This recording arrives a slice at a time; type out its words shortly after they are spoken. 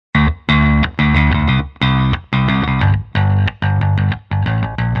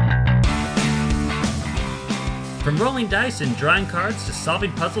rolling dice and drawing cards to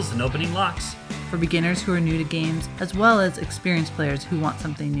solving puzzles and opening locks. For beginners who are new to games, as well as experienced players who want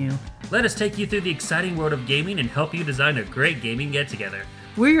something new. Let us take you through the exciting world of gaming and help you design a great gaming get-together.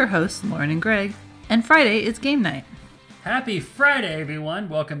 We're your hosts, Lauren and Greg, and Friday is game night. Happy Friday, everyone!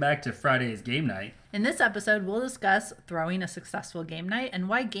 Welcome back to Friday's Game Night. In this episode, we'll discuss throwing a successful game night and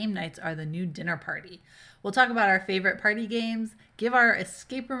why game nights are the new dinner party. We'll talk about our favorite party games, give our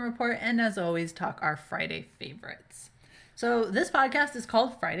escape room report, and as always, talk our Friday favorites. So this podcast is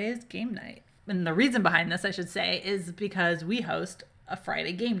called Friday's Game Night. And the reason behind this, I should say, is because we host a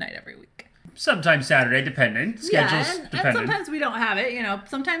Friday game night every week. Sometimes Saturday, dependent. Schedules dependent. And sometimes we don't have it. You know,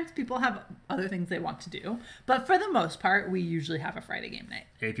 sometimes people have other things they want to do. But for the most part, we usually have a Friday game night.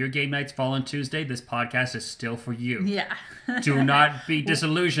 If your game nights fall on Tuesday, this podcast is still for you. Yeah. Do not be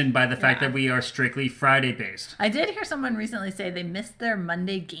disillusioned by the fact that we are strictly Friday-based. I did hear someone recently say they missed their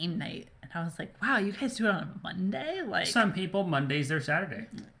Monday game night. And I was like, wow, you guys do it on a Monday? Like, some people, Monday's their Saturday.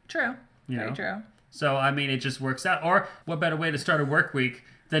 True. Very true. So, I mean, it just works out. Or what better way to start a work week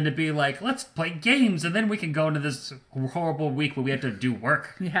than to be like, let's play games, and then we can go into this horrible week where we have to do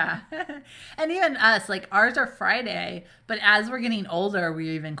work. Yeah. And even us, like, ours are Friday, but as we're getting older,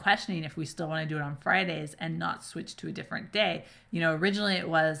 we're even questioning if we still want to do it on Fridays and not switch to a different day. You know, originally it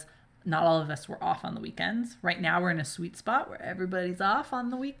was not all of us were off on the weekends. Right now we're in a sweet spot where everybody's off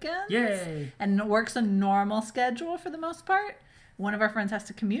on the weekends. Yay! And it works a normal schedule for the most part. One of our friends has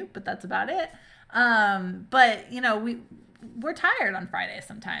to commute, but that's about it. But, you know, we're tired on Fridays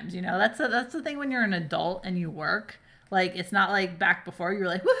sometimes, you know. That's the thing when you're an adult and you work. Like, it's not like back before you're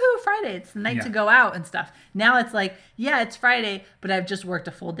like, woohoo, Friday, it's the night to go out and stuff. Now it's like, yeah, it's Friday, but I've just worked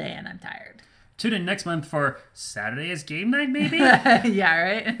a full day and I'm tired. Tune in next month for Saturday is game night, maybe?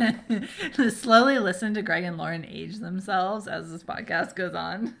 Yeah, right? Slowly listen to Greg and Lauren age themselves as this podcast goes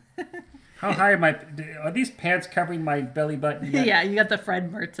on. How high are these pants covering my belly button yet? Yeah, you got the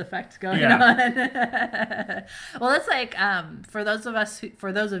Fred Mertz effect going on. Well, it's like for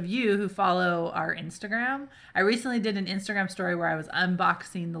those of you who follow our Instagram, I recently did an Instagram story where I was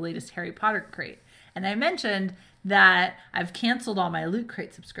unboxing the latest Harry Potter crate, and I mentioned that I've canceled all my Loot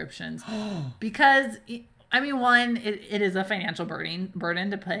Crate subscriptions because, I mean, one, it is a financial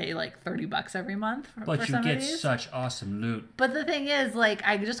burden to pay like $30 every month. But you get such awesome loot. But the thing is, like,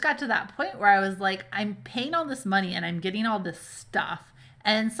 I just got to that point where I was like, I'm paying all this money and I'm getting all this stuff.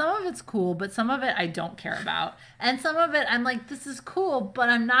 And some of it's cool, but some of it I don't care about. And some of it I'm like, this is cool, but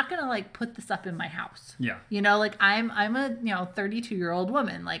I'm not going to like put this up in my house. Yeah. You know, like I'm a, 32-year-old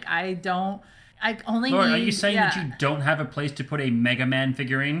woman. Like I only Laura, need... are you saying that you don't have a place to put a Mega Man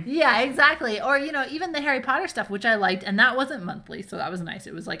figurine? Yeah, exactly. Or, even the Harry Potter stuff, which I liked, and that wasn't monthly, so that was nice.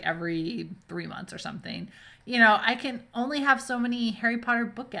 It was like every 3 months or something. I can only have so many Harry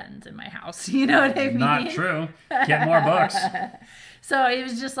Potter bookends in my house. You know what I mean? Not true. Get more books. So it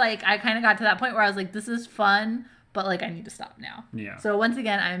was just like, I kind of got to that point where I was like, this is fun, but like I need to stop now. Yeah. So once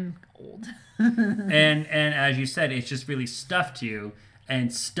again, I'm old. and as you said, it's just really stuffed you.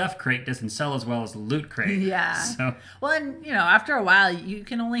 And Stuff Crate doesn't sell as well as Loot Crate. Yeah. So. Well, and, after a while, you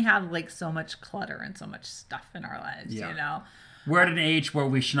can only have, like, so much clutter and so much stuff in our lives, We're at an age where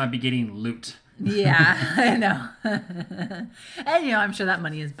we should not be getting loot. Yeah, I know. And, I'm sure that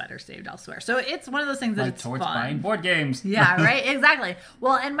money is better saved elsewhere. So it's one of those things that it's towards fun. buying board games. Yeah, right? Exactly.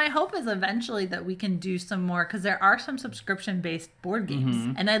 Well, and my hope is eventually that we can do some more, because there are some subscription-based board games.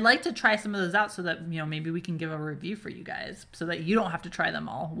 Mm-hmm. And I'd like to try some of those out so that, maybe we can give a review for you guys so that you don't have to try them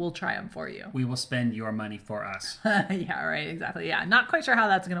all. We'll try them for you. We will spend your money for us. Yeah, right. Exactly. Yeah. Not quite sure how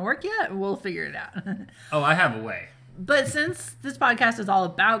that's going to work yet. We'll figure it out. Oh, I have a way. But since this podcast is all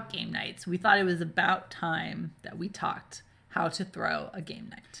about game nights, we thought it was about time that we talked how to throw a game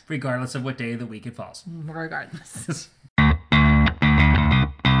night. Regardless of what day of the week it falls. Regardless.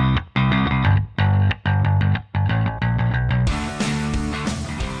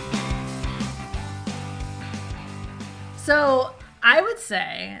 So I would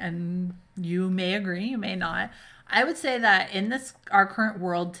say, and you may agree, you may not, I would say that in our current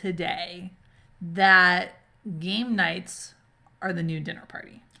world today, that game nights are the new dinner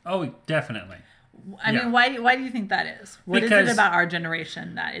party. Oh, definitely. I mean, why do you think that is? What is it about our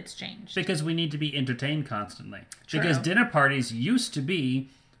generation that it's changed? Because we need to be entertained constantly. True. Because dinner parties used to be,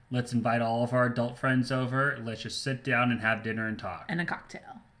 let's invite all of our adult friends over, let's just sit down and have dinner and talk. And a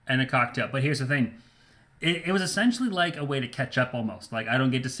cocktail. But here's the thing. It was essentially like a way to catch up almost. Like, I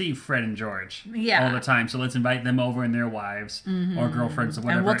don't get to see Fred and George all the time, so let's invite them over and their wives or girlfriends or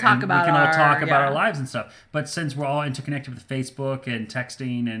whatever. And we'll talk about we can all talk about our lives and stuff. But since we're all interconnected with Facebook and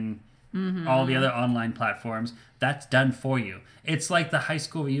texting and all the other online platforms, that's done for you. It's like the high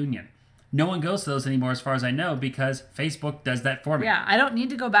school reunion. No one goes to those anymore, as far as I know, because Facebook does that for me. Yeah, I don't need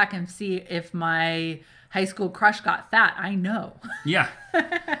to go back and see if my high school crush got fat. I know. Yeah.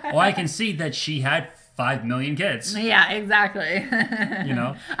 Well, I can see that she had 5 million kids. Yeah, exactly. You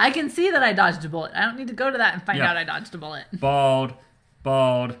know? I can see that I dodged a bullet. I don't need to go to that and find out I dodged a bullet. Bald,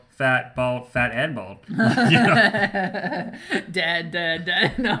 fat, and bald. You know?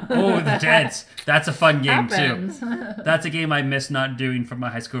 Dead. No. Oh, the deads. That's a fun game, Happens. too. That's a game I miss not doing from my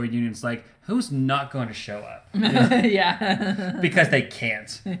high school reunions. Like, who's not going to show up? Yeah. Because they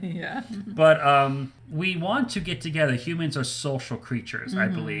can't. Yeah. But we want to get together. Humans are social creatures, I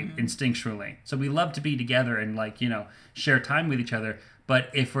believe, instinctually. So we love to be together and, like, you know, share time with each other. But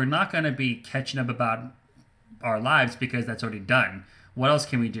if we're not going to be catching up about our lives because that's already done, what else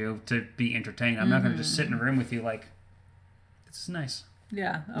can we do to be entertained? I'm not going to just sit in a room with you like, this is nice.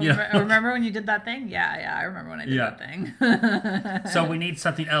 Yeah. Yeah. Remember when you did that thing? Yeah, I remember when I did that thing. So we need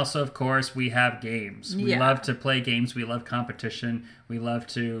something else. So, of course, we have games. We love to play games. We love competition. We love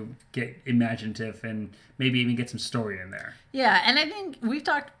to get imaginative and maybe even get some story in there. Yeah, and I think we've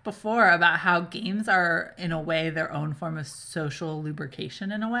talked before about how games are, in a way, their own form of social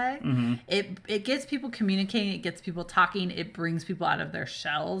lubrication in a way. Mm-hmm. It gets people communicating, it gets people talking, it brings people out of their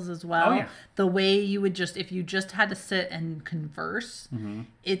shells as well. Oh, yeah. The way you would just, if you just had to sit and converse,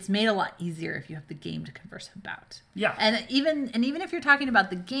 it's made a lot easier if you have the game to converse about. Yeah. And even if you're talking about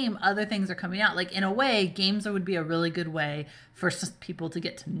the game, other things are coming out. Like, in a way, games would be a really good way for people to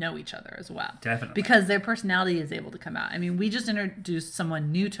get to know each other as well. Definitely. Because their personality is able to come out. I mean, we just introduced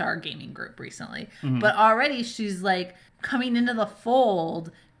someone new to our gaming group recently, but already she's like coming into the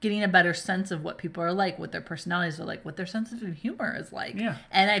fold, getting a better sense of what people are like, what their personalities are like, what their sense of humor is like. Yeah.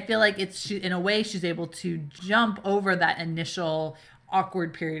 And I feel like in a way, she's able to jump over that initial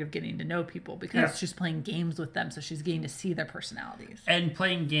awkward period of getting to know people because she's playing games with them, so she's getting to see their personalities. And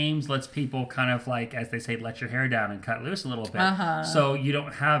playing games lets people kind of, like, as they say, let your hair down and cut loose a little bit. So you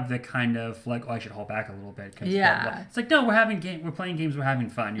don't have the kind of like, oh, I should hold back a little bit. It's like, no, we're playing games, we're having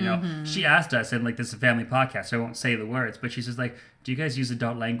fun. You know, she asked us, and like, this is a family podcast, so I won't say the words, but she's just like, do you guys use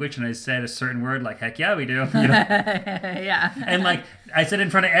adult language? And I said a certain word, like, heck yeah, we do. You know? Yeah. And like, I said in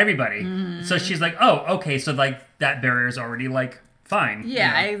front of everybody. So she's like, oh, okay, so like that barrier is already like fine.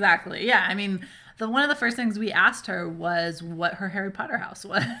 Yeah, you know? exactly. Yeah, I mean, one of the first things we asked her was what her Harry Potter house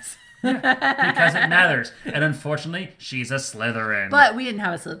was. Because it matters. And unfortunately, she's a Slytherin. But we didn't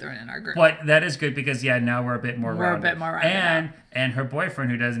have a Slytherin in our group. But that is good because, now we're a bit more rounded. We're a bit more rounded. And her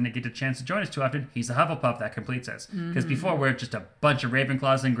boyfriend, who doesn't get a chance to join us too often, he's a Hufflepuff. That completes us. Because before, we're just a bunch of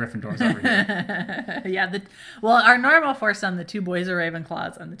Ravenclaws and Gryffindors over here. Yeah. Our normal foursome, the 2 boys are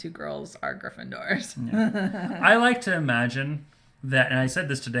Ravenclaws and the 2 girls are Gryffindors. Yeah. I like to imagine that, and I said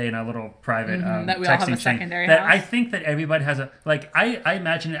this today in our little private that we all have a secondary house. I think that everybody has I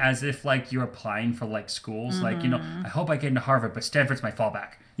imagine it as if like you're applying for like schools, like, you know, I hope I get into Harvard, but Stanford's my fallback.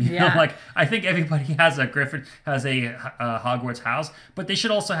 You know, like, I think everybody has a Hogwarts house, but they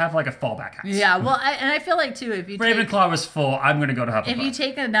should also have like a fallback house. Yeah, well, I feel like too, if you Ravenclaw was full, I'm going to go to Hufflepuff. If you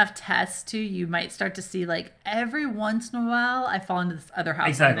take enough tests too, you might start to see like every once in a while I fall into this other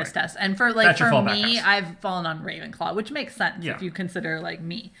house on this test, and for me, house. I've fallen on Ravenclaw, which makes sense if you consider like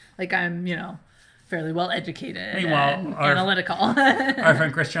me, like I'm fairly well educated and analytical. Our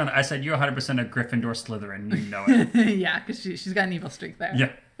friend Christiana, I said, you're 100% a Gryffindor Slytherin. You know it. Yeah, because she's got an evil streak there.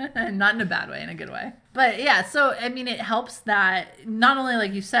 Yeah. Not in a bad way, in a good way. But yeah, so I mean, it helps that not only,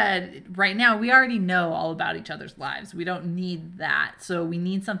 like you said, right now we already know all about each other's lives. We don't need that. So we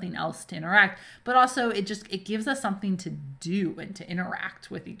need something else to interact. But also it gives us something to do and to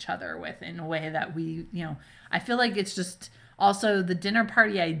interact with each other with in a way that we, I feel like it's just also the dinner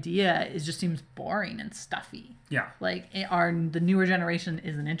party idea just seems boring and stuffy. Yeah. Like the newer generation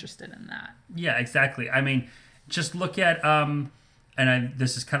isn't interested in that. Yeah, exactly. I mean, just look at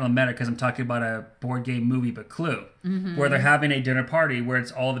this is kind of meta because I'm talking about a board game movie, but Clue, where they're having a dinner party where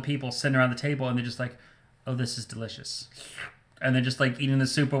it's all the people sitting around the table and they're just like, oh, this is delicious. And they're just like eating the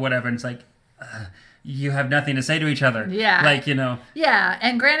soup or whatever. And it's like, you have nothing to say to each other. Yeah. Like, Yeah.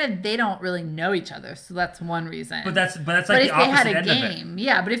 And granted, they don't really know each other. So that's one reason. But that's like the opposite end of it.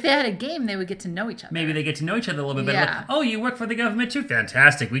 Yeah. But if they had a game, they would get to know each other. Maybe they get to know each other a little bit better. Yeah. Like, oh, you work for the government too?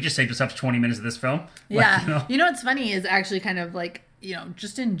 Fantastic. We just saved ourselves 20 minutes of this film. Yeah. You know what's funny is actually kind of like,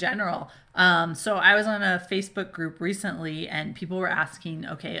 just in general. So I was on a Facebook group recently and people were asking,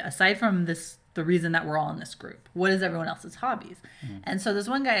 okay, aside from the reason that we're all in this group, what is everyone else's hobbies? And so this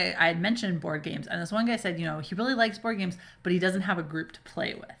one guy, I had mentioned board games, and this one guy said, he really likes board games, but he doesn't have a group to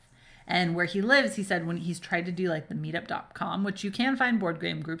play with. And where he lives, he said when he's tried to do like the meetup.com, which you can find board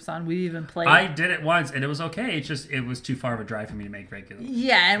game groups on. We even played. I did it once and it was okay. It's just, it was too far of a drive for me to make regularly.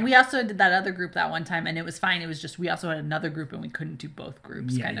 Yeah, and we also did that other group that one time and it was fine. It was just we also had another group and we couldn't do both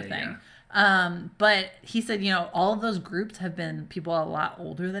groups kind of thing. But he said, all of those groups have been people a lot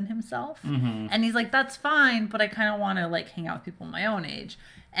older than himself. And he's like, that's fine, but I kind of want to like hang out with people my own age.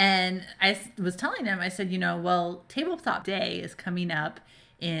 And I was telling him, I said, well, Tabletop Day is coming up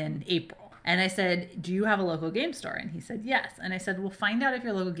in April. And I said, do you have a local game store? And he said, yes. And I said, well, find out if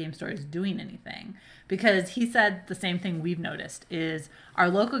your local game store is doing anything. Because he said the same thing we've noticed is our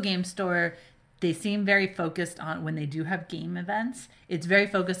local game store, they seem very focused on when they do have game events. It's very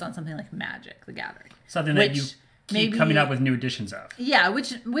focused on something like Magic: The Gathering. Something that you keep coming up with new editions of. Yeah,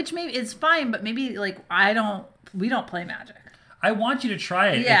 which maybe is fine, but maybe like we don't play Magic. I want you to try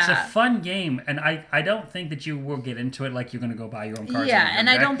it. Yeah. It's a fun game, and I don't think that you will get into it like you're going to go buy your own cards. Yeah, and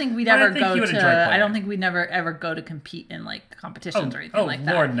I don't think we'd ever go to. I don't think we'd never ever go to compete in like competitions or anything like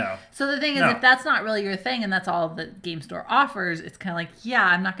that. Oh Lord, no. So the thing is, if that's not really your thing, and that's all the game store offers, it's kind of like, yeah,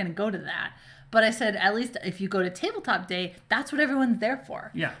 I'm not going to go to that. But I said, at least if you go to Tabletop Day, that's what everyone's there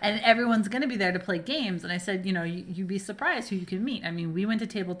for. Yeah. And everyone's going to be there to play games. And I said, you'd be surprised who you can meet. I mean, we went to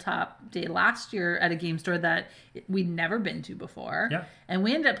Tabletop Day last year at a game store that we'd never been to before. Yeah. And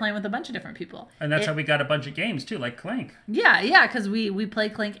we ended up playing with a bunch of different people. And that's how we got a bunch of games, too, like Clank. Yeah, because we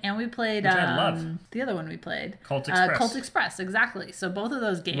played Clank and we played Which I love. The other one we played. Cult Express. Cult Express, exactly. So both of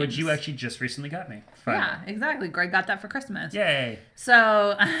those games. Which you actually just recently got me. Finally. Yeah, exactly. Greg got that for Christmas. Yay.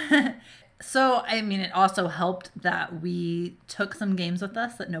 So... So, I mean, it also helped that we took some games with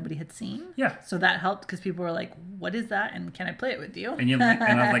us that nobody had seen. Yeah. So that helped because people were like, what is that? And can I play it with you? And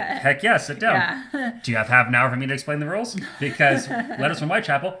I was like, heck yeah, sit down. Yeah. Do you have half an hour for me to explain the rules? Because Letters from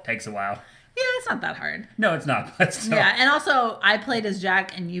Whitechapel takes a while. Yeah, it's not that hard. No, it's not. But still. Yeah, and also I played as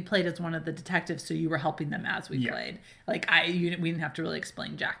Jack and you played as one of the detectives, so you were helping them as we played. Like we didn't have to really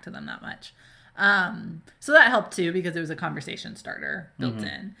explain Jack to them that much. So that helped too because it was a conversation starter built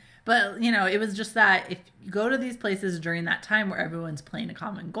in. But, it was just that if you go to these places during that time where everyone's playing a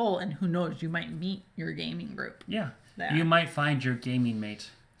common goal, and who knows, you might meet your gaming group. Yeah. There. You might find your gaming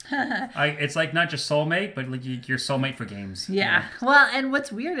mate. It's like not just soulmate, but like your soulmate for games. Yeah. Well, and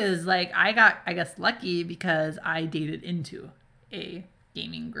what's weird is like I got, I guess, lucky because I dated into a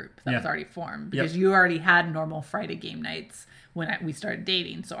gaming group that was already formed because you already had normal Friday game nights when we started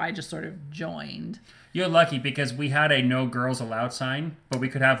dating. So I just sort of joined. You're lucky because we had a no girls allowed sign, but we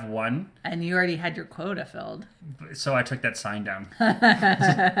could have one. And you already had your quota filled. So I took that sign down. I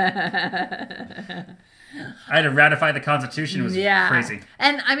had to ratify the Constitution. It was crazy.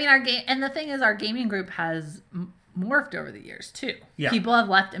 And I mean, and the thing is, our gaming group has morphed over the years too. Yeah. People have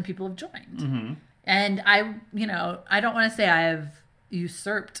left and people have joined. Mm-hmm. And I don't want to say I have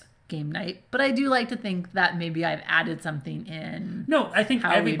usurped game night, but I do like to think that maybe I've added something in. No, I think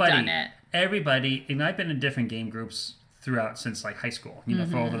everybody, we've done it. Everybody, and I've been in different game groups throughout since like high school,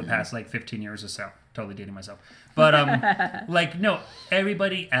 for over the past like 15 years or so. Totally dating myself. But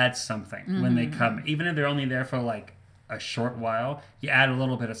everybody adds something when they come. Even if they're only there for like a short while, you add a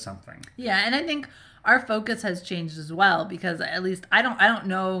little bit of something. Yeah, and I think our focus has changed as well because at least I don't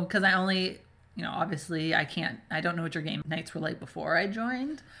know because I only obviously I don't know what your game nights were like before I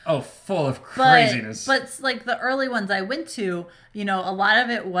joined. Oh, full of craziness. But like the early ones I went to, a lot of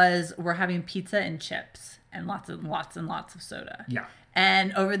it was we're having pizza and chips and lots and lots and lots of soda. Yeah.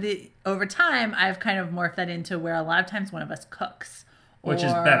 And over time, I've kind of morphed that into where a lot of times one of us cooks. Which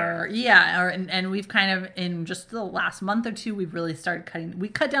is better. Yeah, and we've kind of, in just the last month or two, we've really started cutting. We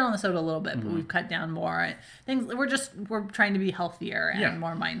cut down on the soda a little bit, but we've cut down more. Things we're trying to be healthier and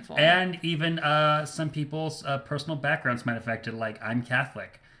more mindful. And even some people's personal backgrounds might affect it. Like I'm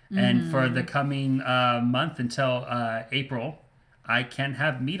Catholic, and for the coming month until April, I can't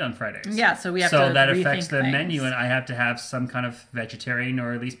have meat on Fridays. Yeah, so we have to So that affects the things. menu, and I have to have some kind of vegetarian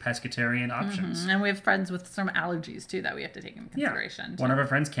or at least pescatarian options. And we have friends with some allergies too that we have to take into consideration. One of our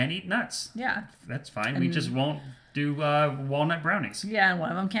friends can't eat nuts. Yeah, that's fine. We just won't do walnut brownies. Yeah, and one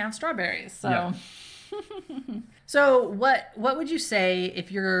of them can't have strawberries. So, So what would you say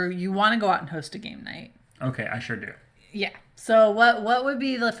if you want to go out and host a game night? Okay, I sure do. Yeah. So what would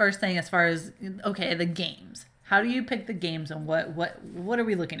be the first thing as far as the games? How do you pick the games and what are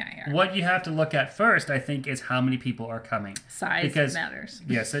we looking at here? What you have to look at first, I think, is how many people are coming. Size matters.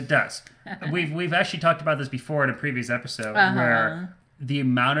 Yes, it does. We've actually talked about this before in a previous episode where the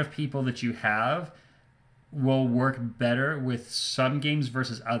amount of people that you have will work better with some games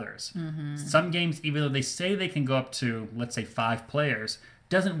versus others. Mm-hmm. Some games, even though they say they can go up to, let's say, 5 players,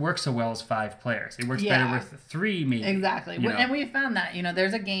 doesn't work so well as 5 players. It works better with 3, maybe. Exactly. And we found that,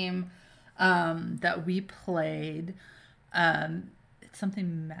 there's a game that we played. It's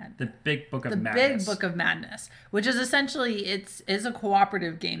something mad. The Big Book of Madness. The Big Book of Madness, which is essentially is a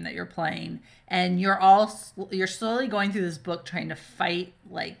cooperative game that you're playing, and you're slowly going through this book trying to fight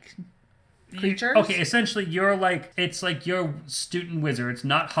like creatures. Okay, essentially it's like your student wizard. It's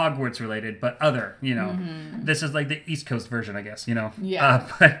not Hogwarts related, but other, This is like the East Coast version, I guess, Yeah.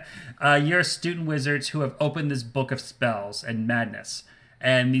 But you're student wizards who have opened this book of spells and madness.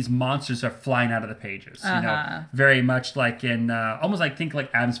 And these monsters are flying out of the pages, very much like in, almost like, think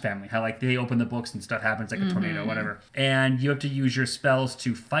like Addams Family, how like they open the books and stuff happens like a tornado, whatever. And you have to use your spells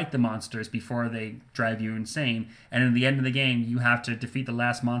to fight the monsters before they drive you insane. And at the end of the game, you have to defeat the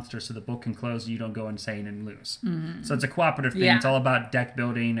last monster so the book can close and you don't go insane and lose. So it's a cooperative thing. Yeah. It's all about deck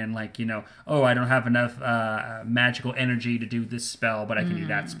building and like, oh, I don't have enough magical energy to do this spell, but I can do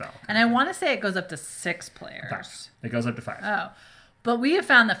that spell. And I want to say it goes up to 6 players. 5. It goes up to 5. Oh. But we have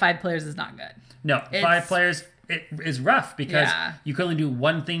found that 5 players is not good. No, 5 players, it is rough because Yeah. you can only do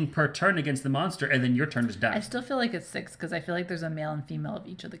one thing per turn against the monster, and then your turn is done. I still feel like it's 6 because I feel like there's a male and female of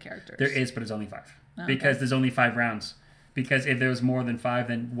each of the characters. There is, but it's only 5. Okay. Because there's only 5 rounds. Because if there was more than 5,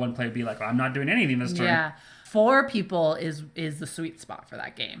 then one player would be like, well, I'm not doing anything this turn. Yeah. 4 people is the sweet spot for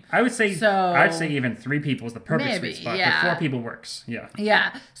that game. I'd say even 3 people is the perfect Maybe, sweet spot, yeah. but 4 people works. Yeah.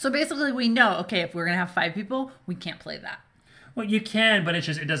 Yeah. So basically we know, okay, if we're going to have 5 people, we can't play that. Well, you can, but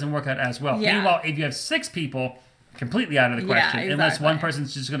it doesn't work out as well. Yeah. Meanwhile, if you have 6 people, completely out of the question. Yeah, Unless exactly. one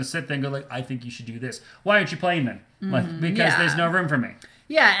person's just going to sit there and go like, I think you should do this. Why aren't you playing then? Because there's no room for me.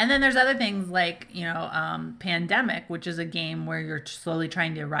 Yeah, and then there's other things like, Pandemic, which is a game where you're slowly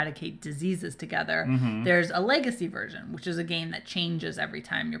trying to eradicate diseases together. There's a legacy version, which is a game that changes every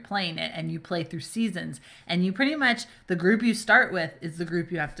time you're playing it, and you play through seasons. And you pretty much, the group you start with is the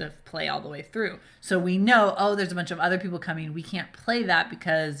group you have to play all the way through. So we know, there's a bunch of other people coming. We can't play that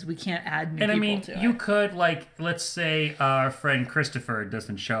because we can't add new people to it. You could, like, let's say our friend Christopher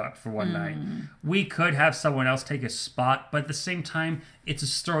doesn't show up for one night. We could have someone else take a spot, but at the same time, it's a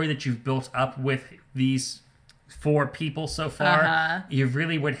story that you've built up with these 4 people so far. You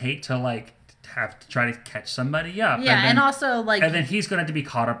really would hate to, like, have to try to catch somebody up. Yeah, and also, like... And then he's going to have to be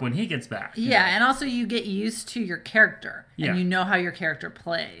caught up when he gets back. Yeah, and also you get used to your character. Yeah. And you know how your character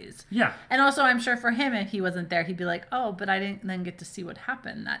plays. Yeah. And also, I'm sure for him, if he wasn't there, he'd be like, but I didn't then get to see what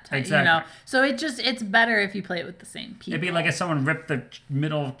happened that time. Exactly. So it's better if you play it with the same people. It'd be like if someone ripped the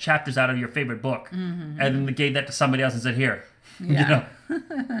middle chapters out of your favorite book and then they gave that to somebody else and said, here. Yeah.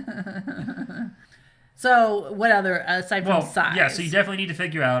 So what other, aside from size? Yeah, so you definitely need to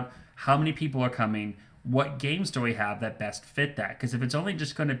figure out how many people are coming, what games do we have that best fit that? Because if it's only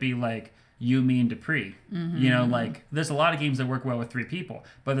just going to be like you, me, and Dupree, like there's a lot of games that work well with 3 people,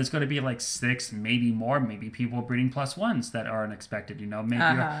 but there's going to be like 6, maybe more, maybe people bringing +1s that are unexpected, maybe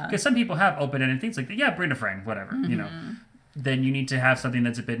because some people have open-ended things like, yeah, bring a friend, whatever, Then you need to have something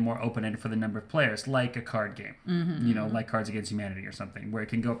that's a bit more open-ended for the number of players, like a card game, like Cards Against Humanity or something, where it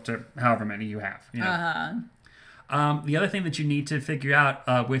can go up to however many you have. The other thing that you need to figure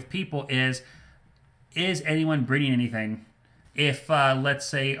out with people is anyone bringing anything? If, let's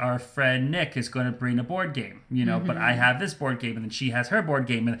say, our friend Nick is going to bring a board game, but I have this board game, and then she has her board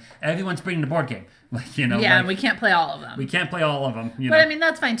game, and everyone's bringing a board game. Yeah, and we can't play all of them. We can't play all of them. But I mean,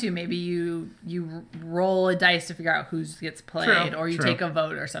 that's fine too. Maybe you roll a dice to figure out who gets played, or you take a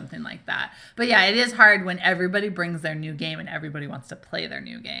vote or something like that. But yeah, it is hard when everybody brings their new game and everybody wants to play their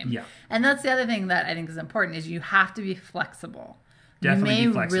new game. Yeah. And that's the other thing that I think is important is you have to be flexible. Definitely you be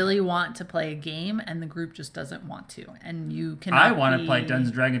may flexible. really want to play a game and the group just doesn't want to, and you cannot. I want to play Dungeons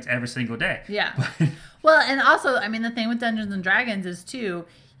and Dragons every single day. Yeah. Well, and also, I mean, the thing with Dungeons and Dragons is too,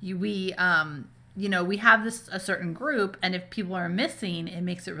 we have a certain group, and if people are missing, it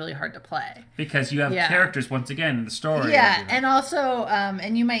makes it really hard to play. Because you have characters, once again, in the story. Yeah, and also,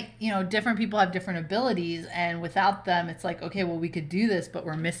 and you might, different people have different abilities, and without them, it's like, okay, well, we could do this, but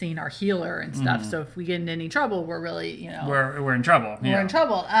we're missing our healer and stuff, so if we get into any trouble, we're really, We're in trouble. We're in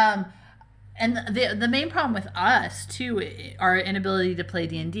trouble. And the main problem with us, too, our inability to play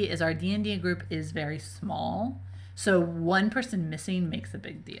D&D, is our D&D group is very small. So one person missing makes a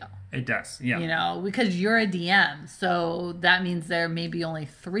big deal. It does, yeah. Because you're a DM, so that means there may be only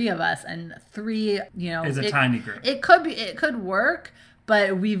 3 of us, and 3, is a tiny group. It could work,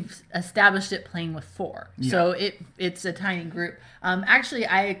 but we've established it playing with 4, so it's a tiny group. Actually,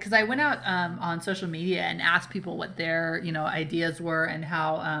 because I went out on social media and asked people what their ideas were and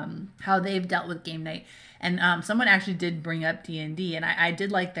how they've dealt with game night. And someone actually did bring up D&D, and I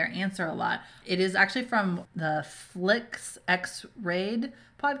did like their answer a lot. It is actually from the Flix X Raid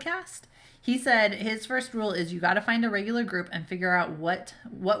podcast. He said his first rule is you got to find a regular group and figure out what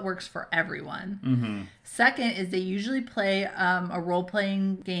works for everyone. Mm-hmm. Second is they usually play a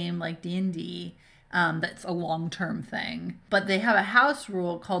role-playing game like D&D. That's a long-term thing. But they have a house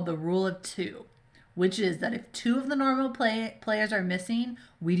rule called the Rule of Two, which is that if two of the normal players are missing,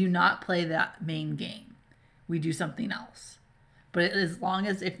 we do not play that main game. We do something else. But as long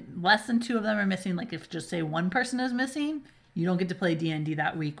as if less than two of them are missing, like if just say one person is missing, you don't get to play D&D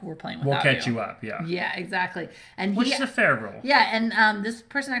that week. We're playing without you. We'll catch you up, yeah. Yeah, exactly. And which is a fair rule. Yeah, and this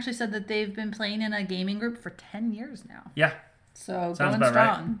person actually said that they've been playing in a gaming group for 10 years now. Yeah. So sounds going about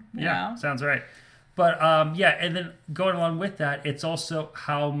strong. Right. Yeah, sounds right. But yeah, and then going along with that, it's also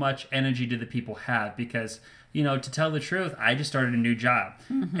how much energy do the people have? Because, to tell the truth, I just started a new job.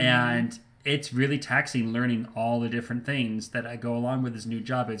 Mm-hmm. And it's really taxing learning all the different things that I go along with this new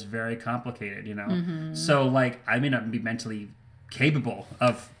job. It's very complicated, Mm-hmm. So, I may not be mentally capable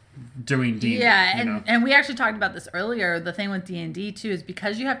of doing D&D. Yeah, and we actually talked about this earlier. The thing with D&D, too, is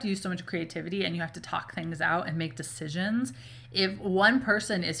because you have to use so much creativity and you have to talk things out and make decisions, if one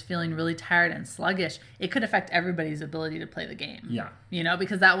person is feeling really tired and sluggish, it could affect everybody's ability to play the game. Yeah.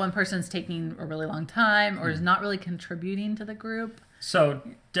 Because that one person's taking a really long time or is not really contributing to the group. So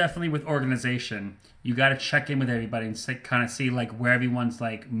definitely with organization, you got to check in with everybody and kind of see where everyone's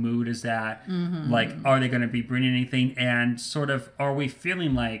mood is at. Mm-hmm. Are they going to be bringing anything? And sort of, are we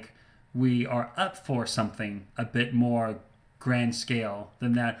feeling like we are up for something a bit more grand scale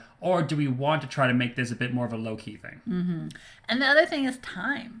than that? Or do we want to try to make this a bit more of a low-key thing? Mm-hmm. And the other thing is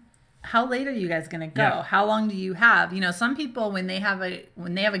time. How late are you guys going to go? Yeah. How long do you have? Some people, when they have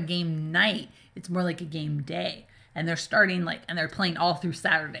a game night, it's more like a game day. And they're starting and they're playing all through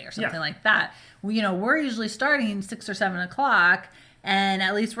Saturday or something like that. We're usually starting 6 or 7 o'clock, and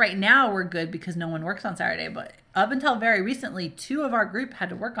at least right now we're good because no one works on Saturday. But up until very recently, 2 of our group had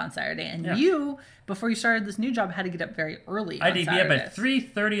to work on Saturday, and you, before you started this new job, had to get up very early. I did be up at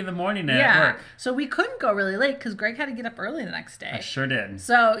 3:30 in the morning at work. So we couldn't go really late because Greg had to get up early the next day. I sure did.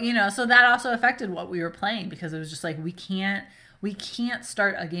 So so that also affected what we were playing because it was just we can't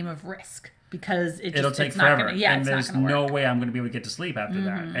start a game of Risk. Because it'll take forever. And there's no way I'm going to be able to get to sleep after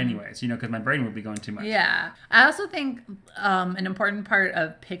that anyways, because my brain would be going too much. Yeah. I also think an important part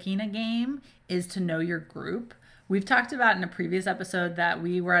of picking a game is to know your group. We've talked about in a previous episode that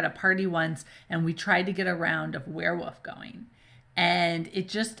we were at a party once and we tried to get a round of Werewolf going. And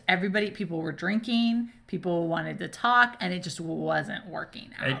people were drinking, people wanted to talk, and it just wasn't working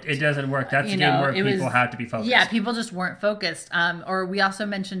out. It doesn't work. That's a game where people have to be focused. Yeah, people just weren't focused. Or we also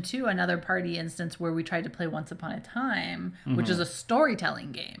mentioned, too, another party instance where we tried to play Once Upon a Time, which is a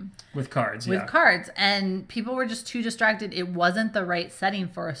storytelling game. With cards, With cards. And people were just too distracted. It wasn't the right setting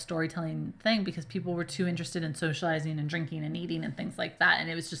for a storytelling thing because people were too interested in socializing and drinking and eating and things like that. And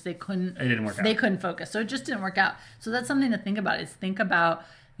it was just It didn't work out. They couldn't focus. So it just didn't work out. So that's something to think about is think about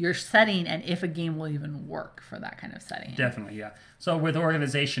your setting and if a game will even work for that kind of setting. Definitely, yeah. So with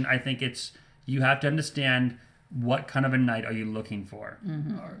organization, I think you have to understand what kind of a night are you looking for?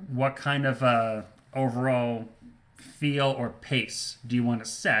 Mm-hmm. What kind of overall feel or pace do you want to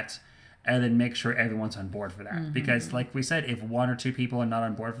set? And then make sure everyone's on board for that. Mm-hmm. Because like we said, if 1 or 2 people are not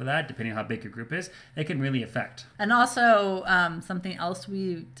on board for that, depending on how big your group is, it can really affect. And also, something else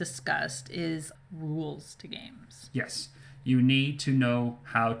we discussed is rules to games. Yes. You need to know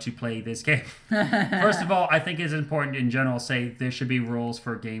how to play this game. First of all, I think it's important in general say there should be rules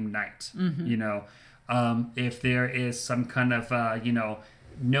for game night. Mm-hmm. If there is some kind of,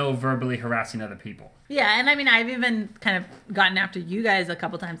 no verbally harassing other people. Yeah, and I mean, I've even kind of gotten after you guys a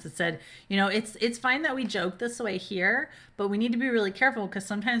couple times that said, it's fine that we joke this way here, but we need to be really careful because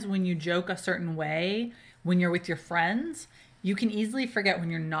sometimes when you joke a certain way, when you're with your friends, you can easily forget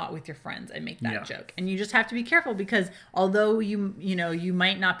when you're not with your friends and make that joke. And you just have to be careful because although you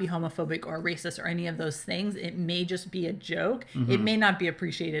might not be homophobic or racist or any of those things, it may just be a joke. Mm-hmm. It may not be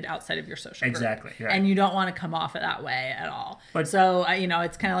appreciated outside of your social group. Exactly. Right. And you don't want to come off it that way at all. But, so,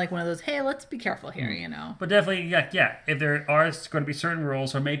 it's kind of like one of those, hey, let's be careful here, But definitely, yeah. If there are going to be certain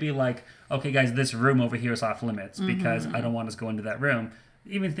rules or maybe okay, guys, this room over here is off limits because I don't want us to go into that room.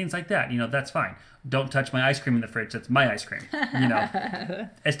 Even things like that, that's fine. Don't touch my ice cream in the fridge. That's my ice cream.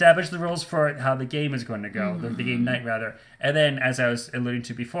 Establish the rules for how the game is going to go, the game night rather. And then, as I was alluding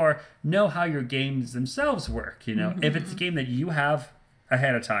to before, know how your games themselves work. If it's a game that you have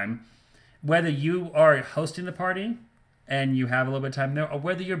ahead of time, whether you are hosting the party and you have a little bit of time there, or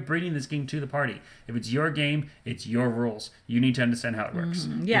whether you're bringing this game to the party. If it's your game, it's your rules. You need to understand how it works.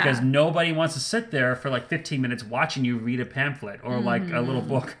 Yeah. Because nobody wants to sit there for 15 minutes watching you read a pamphlet or a little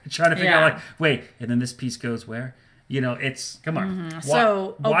book, trying to figure out wait, and then this piece goes where? It's come on.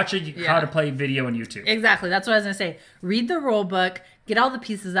 So Watch how to play video on YouTube. Exactly. That's what I was going to say. Read the rule book, get all the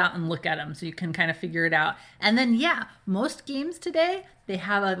pieces out and look at them so you can kind of figure it out. And then, most games today, they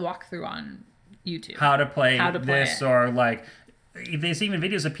have a walkthrough on YouTube. How to play this, or like, there's even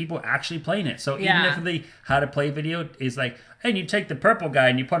videos of people actually playing it. So even if the how to play video is like, and you take the purple guy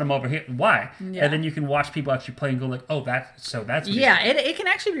and you put him over here, why? Yeah. And then you can watch people actually play and go like, oh, that's what it can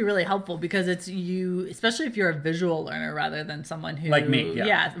actually be really helpful because it's you, especially if you're a visual learner rather than someone who like me,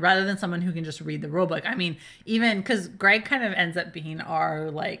 rather than someone who can just read the rule book. I mean, even because Greg kind of ends up being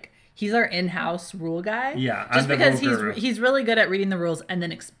he's our in-house rule guy. Yeah, just because he's really good at reading the rules and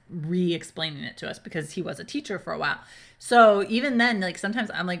then re-explaining it to us because he was a teacher for a while. So even then, like sometimes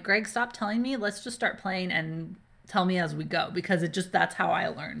I'm like, Greg, stop telling me. Let's just start playing and tell me as we go because that's how I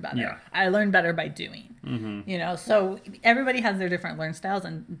learn better. Yeah. I learn better by doing. So everybody has their different learn styles,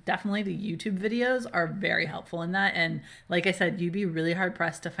 and definitely the YouTube videos are very helpful in that. And like I said, you'd be really hard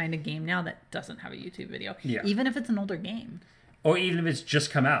pressed to find a game now that doesn't have a YouTube video, even if it's an older game. Or even if it's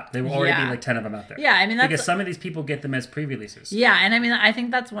just come out. There will already be like 10 of them out there. Yeah, I mean, because some of these people get them as pre-releases. Yeah, and I mean, I think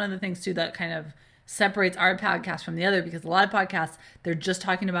that's one of the things, too, that kind of separates our podcast from the other, because a lot of podcasts, they're just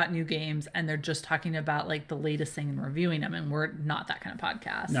talking about new games, and they're just talking about, like, the latest thing and reviewing them, and we're not that kind of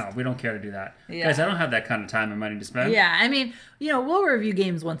podcast. No, we don't care to do that. Yeah. Guys, I don't have that kind of time and money to spend. Yeah, I mean, we'll review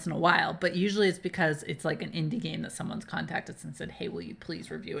games once in a while, but usually it's because it's like an indie game that someone's contacted us and said, hey, will you please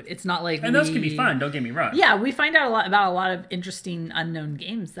review it? It's not like And those can be fun, don't get me wrong. Yeah, we find out about a lot of interesting unknown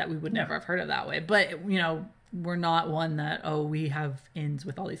games that we would never have heard of that way. But, we're not one that, we have ins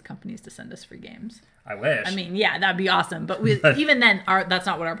with all these companies to send us free games. I wish. I mean, that'd be awesome. But even then, that's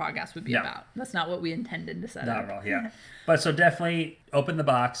not what our podcast would be about. That's not what we intended to set up. Not at all, yeah. But so definitely open the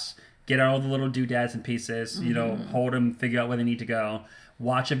box, get all the little doodads and pieces, hold them, figure out where they need to go.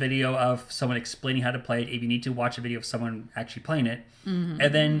 Watch a video of someone explaining how to play it. If you need to, watch a video of someone actually playing it.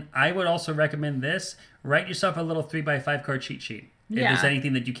 And then I would also recommend this. Write yourself a little 3x5 card cheat sheet. If there's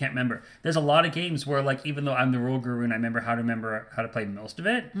anything that you can't remember. There's a lot of games where, like, even though I'm the rule guru and I remember how to play most of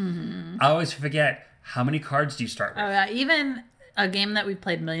it, I always forget, how many cards do you start with? Oh, yeah. Even a game that we've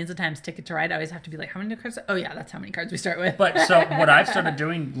played millions of times, Ticket to Ride, I always have to be like, how many cards? Oh, yeah, that's how many cards we start with. But so what I've started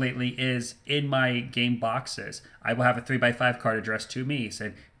doing lately is in my game boxes, I will have a 3x5 card addressed to me,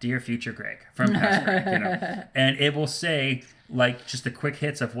 said, Dear Future Greg, from past Greg, and it will say, like, just the quick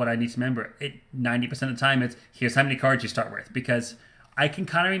hits of what I need to remember. 90% of the time, it's here's how many cards you start with, because I can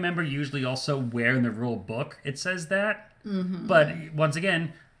kind of remember usually also where in the rule book it says that. But once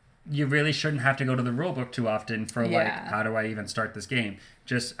again, you really shouldn't have to go to the rule book too often for like, how do I even start this game?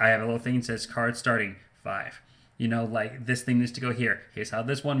 Just, I have a little thing that says card starting 5. Like this thing needs to go here. Here's how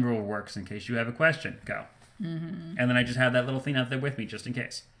this one rule works in case you have a question. Go. And then I just have that little thing out there with me just in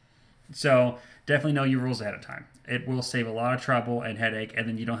case. So definitely know your rules ahead of time. It will save a lot of trouble and headache, and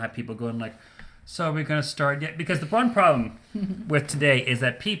then you don't have people going like, so are we going to start yet? Because the one problem with today is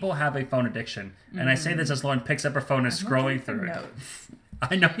that people have a phone addiction. And I say this as Lauren picks up her phone and is scrolling through it.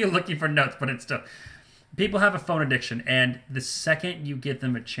 I know you're looking for notes, but it's still... People have a phone addiction, and the second you give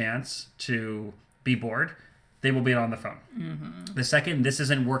them a chance to be bored, they will be on the phone. The second this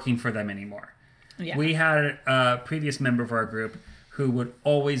isn't working for them anymore. Yeah. We had a previous member of our group who would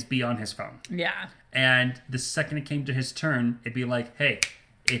always be on his phone. Yeah. And the second it came to his turn, it'd be like, hey,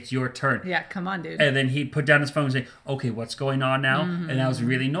 it's your turn. Yeah, come on, dude. And then he'd put down his phone and say, okay, what's going on now? And that was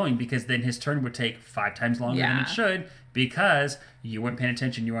really annoying because then his turn would take 5 times longer than it should because you weren't paying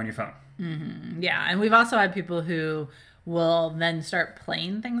attention, you were on your phone. Yeah, and we've also had people who will then start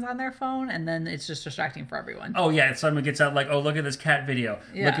playing things on their phone, and then it's just distracting for everyone. Oh, yeah, someone gets out like, oh, look at this cat video.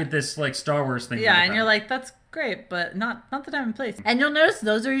 Yeah. Look at this like Star Wars thing. Yeah, and you're like, that's great, but not the time and place. And you'll notice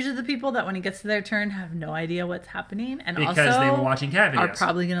those are usually the people that when it gets to their turn have no idea what's happening, and because also they were watching cat videos. Are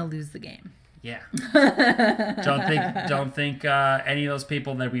probably going to lose the game. Yeah. Don't think any of those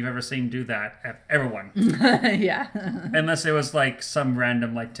people that we've ever seen do that have ever won. Yeah. Unless it was like some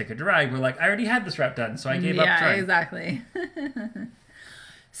random like Ticket to Ride. We're like, I already had this rap done, so I gave up trying. Yeah, exactly.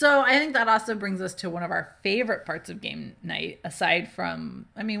 So I think that also brings us to one of our favorite parts of game night, aside from,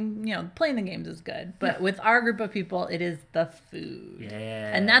 I mean, playing the games is good, but with our group of people, it is the food.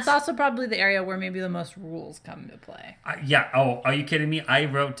 Yeah. And that's also probably the area where maybe the most rules come to play. Yeah. Oh, are you kidding me? I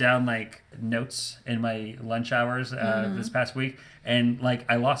wrote down like notes in my lunch hours this past week, and like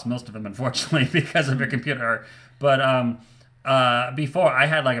I lost most of them, unfortunately, because of your computer. But before I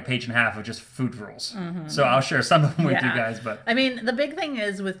had like a page and a half of just food rules. So I'll share some of them with you guys. But I mean, the big thing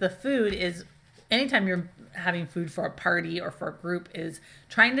is with the food is anytime you're having food for a party or for a group is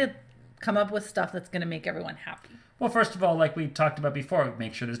trying to come up with stuff that's going to make everyone happy. Well, first of all, like we talked about before,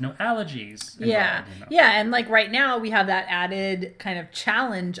 make sure there's no allergies involved, Yeah. you know? Yeah. And like right now, we have that added kind of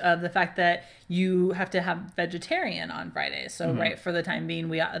challenge of the fact that you have to have vegetarian on Fridays. So, right, for the time being,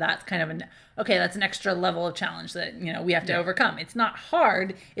 that's kind of that's an extra level of challenge that, we have to overcome. It's not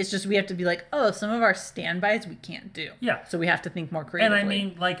hard. It's just we have to be like, oh, some of our standbys we can't do. Yeah. So we have to think more creatively. And I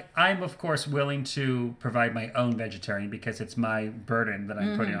mean, like, I'm of course willing to provide my own vegetarian because it's my burden that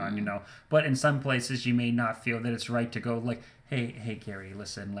I'm putting on, But in some places, you may not feel that it's right to go like, hey, Gary,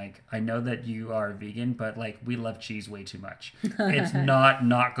 listen, like, I know that you are vegan, but like, we love cheese way too much. It's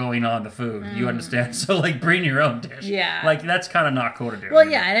not going on the food. You understand? So like, bring your own dish. Yeah. Like, that's kind of not cool to do. Well,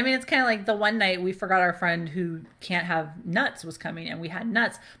 yeah, and I mean, it's kind of like the one night we forgot our friend who can't have nuts was coming, and we had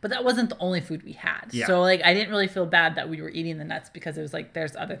nuts, but that wasn't the only food we had. Yeah. So like, I didn't really feel bad that we were eating the nuts because it was like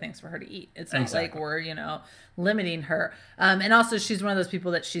there's other things for her to eat. It's not like we're limiting her. And also, she's one of those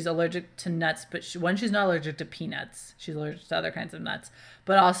people that she's allergic to nuts, but she's not allergic to peanuts. She's allergic to other kinds of nuts,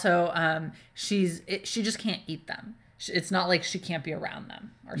 but also she just can't eat them. It's not like she can't be around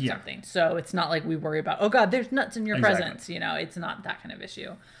them or something. So it's not like we worry about, oh God, there's nuts in your presence. It's not that kind of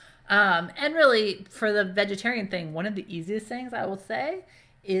issue. And really, for the vegetarian thing, one of the easiest things I will say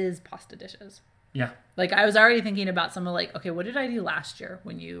is pasta dishes. Yeah. Like, I was already thinking about some of like, okay, what did I do last year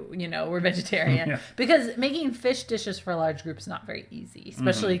when you were vegetarian? Yeah. Because making fish dishes for a large group is not very easy,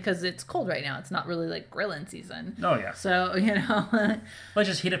 especially because it's cold right now. It's not really like grilling season. Oh, yeah. So, Let's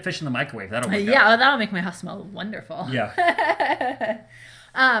just heat up fish in the microwave. That'll work yeah, that'll make my house smell wonderful. Yeah.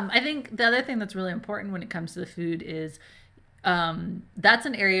 I think the other thing that's really important when it comes to the food is that's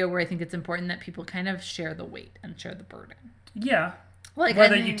an area where I think it's important that people kind of share the weight and share the burden. Yeah. Like,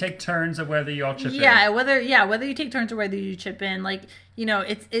 whether you take turns or whether you all chip in. Whether you take turns or whether you chip in, like,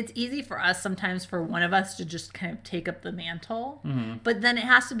 it's easy for us sometimes for one of us to just kind of take up the mantle, but then it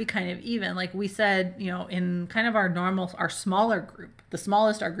has to be kind of even. Like we said, in kind of our smaller group, the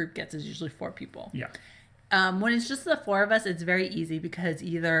smallest our group gets is usually 4 people. Yeah. When it's just the 4 of us, it's very easy because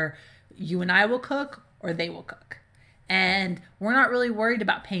either you and I will cook or they will cook. And we're not really worried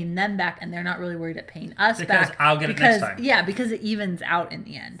about paying them back, and they're not really worried at paying us back. Because I'll get it next time. Yeah, because it evens out in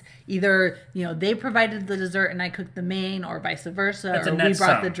the end. Either, they provided the dessert and I cooked the main, or vice versa, or we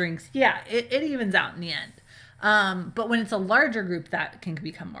brought the drinks. Yeah, it evens out in the end. But when it's a larger group, that can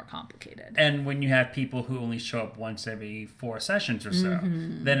become more complicated. And when you have people who only show up once every 4 sessions or so,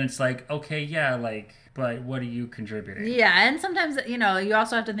 then it's like, okay, yeah, like, but what are you contributing? Yeah, and sometimes, you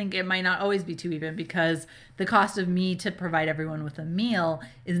also have to think it might not always be too even because the cost of me to provide everyone with a meal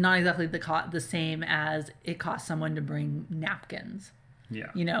is not exactly the same as it costs someone to bring napkins. Yeah.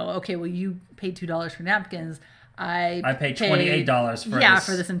 Okay, well, you paid $2 for napkins. I paid $28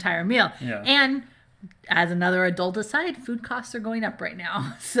 for this entire meal. Yeah. And as another adult aside, food costs are going up right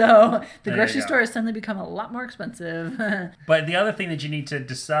now. So the grocery store has suddenly become a lot more expensive. But the other thing that you need to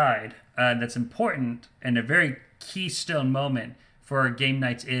decide that's important and a very keystone moment for game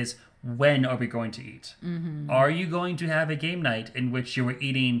nights is, when are we going to eat? Are you going to have a game night in which you were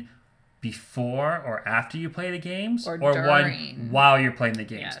eating before or after you play the games, or one while you're playing the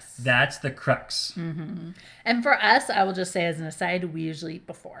games? Yes. That's the crux. And for us, I will just say as an aside, we usually eat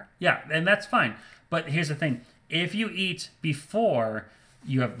before. Yeah, and that's fine. But here's the thing. If you eat before,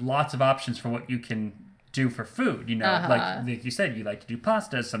 you have lots of options for what you can do for food. Like you said, you like to do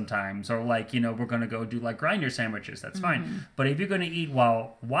pastas sometimes, or like, we're going to go do like grinder sandwiches. That's fine. But if you're going to eat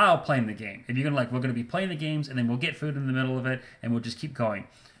while playing the game, if you're going to we're going to be playing the games and then we'll get food in the middle of it and we'll just keep going,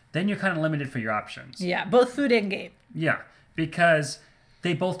 then you're kind of limited for your options. Yeah, both food and game. Yeah, because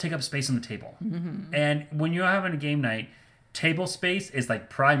they both take up space on the table. And when you're having a game night, table space is like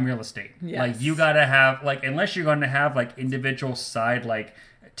prime real estate. Yes. Like, you gotta have, like, unless you're going to have like individual side like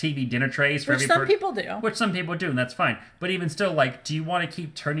TV dinner trays for which every some people do. Which some people do, and that's fine. But even still, like, do you want to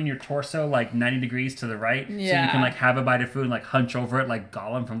keep turning your torso like 90 degrees to the right so you can like have a bite of food and like hunch over it like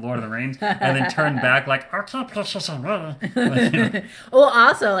Gollum from Lord of the Rings, and then turn back like, Well,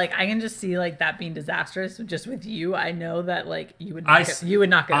 also, like, I can just see like that being disastrous just with you. I know that like you would knock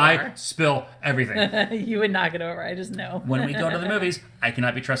it over. I spill everything. You would knock it over. I just know. When we go to the movies, I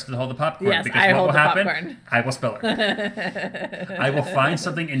cannot be trusted to hold the popcorn, yes, because I what will happen? Popcorn. I will spill it. I will find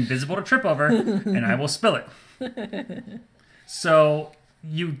something invisible to trip over, and I will spill it. So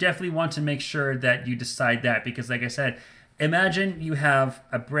you definitely want to make sure that you decide that, because like I said, imagine you have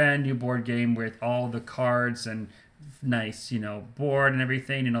a brand new board game with all the cards and nice, board and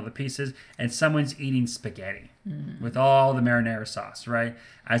everything and all the pieces, and someone's eating spaghetti with all the marinara sauce, right?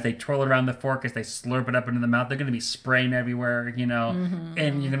 As they twirl it around the fork, as they slurp it up into the mouth, they're going to be spraying everywhere, and you're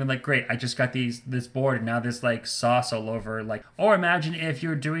going to be like, great, I just got this board, and now there's like sauce all over. Like, or imagine if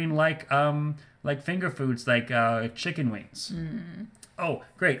you're doing like like finger foods, like chicken wings. Mm. Oh,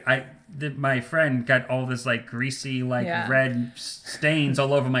 great! My friend got all this like greasy, like red stains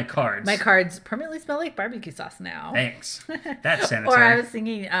all over my cards. My cards permanently smell like barbecue sauce now. Thanks. That's sanitary. Or I was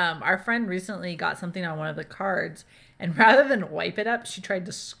thinking, our friend recently got something on one of the cards, and rather than wipe it up, she tried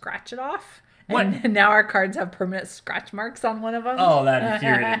to scratch it off. And now our cards have permanent scratch marks on one of them. Oh, that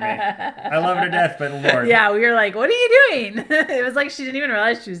infuriated me. I love her to death, but Lord. Yeah, we were like, what are you doing? It was like she didn't even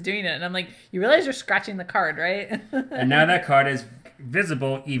realize she was doing it. And I'm like, you realize you're scratching the card, right? And now that card is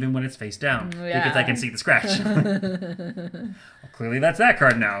visible even when it's face down. Because I can see the scratch. Well, clearly that's that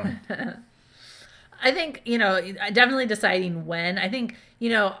card now. I think, definitely deciding when. I think,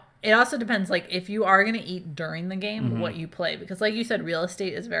 it also depends, like, if you are going to eat during the game, what you play. Because, like you said, real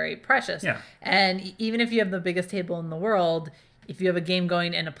estate is very precious. Yeah. And even if you have the biggest table in the world, if you have a game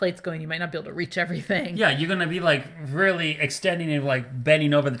going and a plate's going, you might not be able to reach everything. Yeah, you're going to be, like, really extending and, like,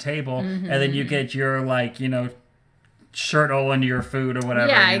 bending over the table. And then you get your, like, shirt all under your food or whatever.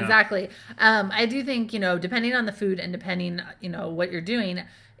 Yeah, exactly. I do think, depending on the food and depending, what you're doing,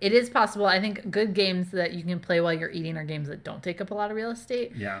 it is possible. I think good games that you can play while you're eating are games that don't take up a lot of real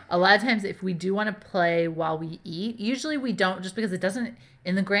estate. Yeah. A lot of times, if we do want to play while we eat, usually we don't, just because it doesn't,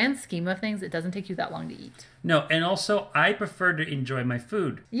 in the grand scheme of things, it doesn't take you that long to eat. No, and also I prefer to enjoy my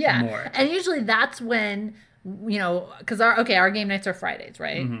food more. And usually that's when, because our game nights are Fridays,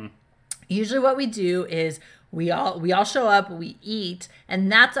 right? Mm-hmm. Usually what we do is we all show up, we eat,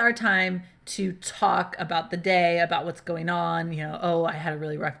 and that's our time to talk about the day, about what's going on. I had a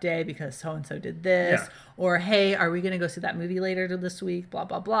really rough day because so-and-so did this. Yeah. Or, hey, are we going to go see that movie later this week? Blah,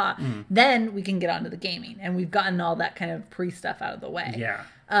 blah, blah. Then we can get onto the gaming. And we've gotten all that kind of pre-stuff out of the way. Yeah.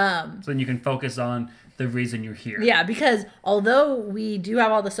 So then you can focus on the reason you're here. Yeah, because although we do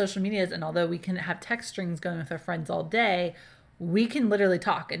have all the social medias and although we can have text strings going with our friends all day, we can literally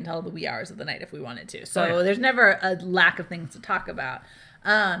talk until the wee hours of the night if we wanted to. So there's never a lack of things to talk about.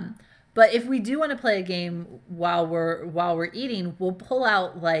 But if we do want to play a game while we're eating, we'll pull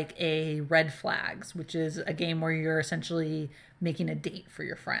out like a red flags, which is a game where you're essentially making a date for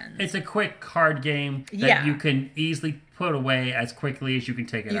your friends. It's a quick card game that you can easily put away as quickly as you can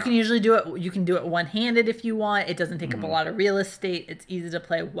take it out. You can usually do it. You can do it one-handed if you want. It doesn't take up a lot of real estate. It's easy to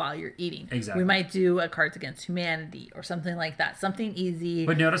play while you're eating. Exactly. We might do a Cards Against Humanity or something like that. Something easy.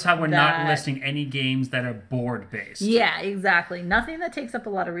 But notice how we're not listing any games that are board-based. Yeah, exactly. Nothing that takes up a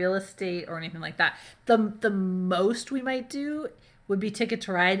lot of real estate or anything like that. The most we might do would be Ticket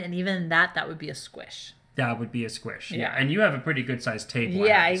to Ride, and even that would be a squish. That would be a squish. Yeah. And you have a pretty good sized table.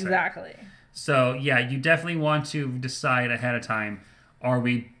 Yeah, exactly. So, you definitely want to decide ahead of time, are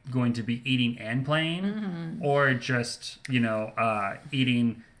we going to be eating and playing or just,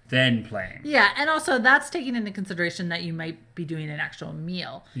 eating then playing? Yeah, and also that's taking into consideration that you might be doing an actual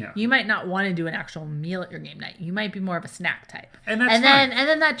meal. Yeah. You might not want to do an actual meal at your game night. You might be more of a snack type. And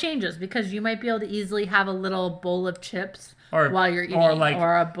then that changes because you might be able to easily have a little bowl of chips while you're eating,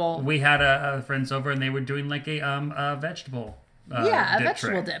 or a bowl. We had a friends over and they were doing like a vegetable. A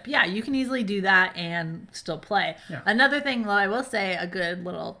vegetable dip. Yeah, you can easily do that and still play. Yeah. Another thing that I will say, a good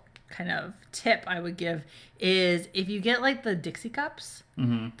little kind of tip I would give is if you get like the Dixie cups,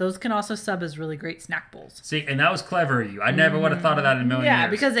 those can also sub as really great snack bowls. See, and that was clever of you. I never would have thought of that in a million years. Yeah,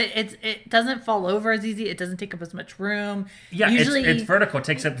 because it doesn't fall over as easy. It doesn't take up as much room. Yeah, usually, it's vertical. It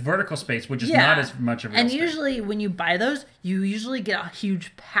takes up vertical space, which is not as much of a real estate. Usually when you buy those, you usually get a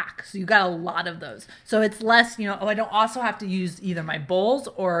huge pack. So you got a lot of those. So it's less, I don't also have to use either my bowls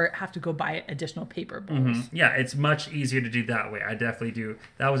or have to go buy additional paper bowls. Yeah, it's much easier to do that way. I definitely do.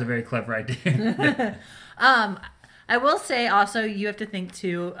 That was a very clever idea. I will say also you have to think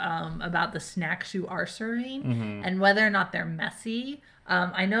too about the snacks you are serving and whether or not they're messy.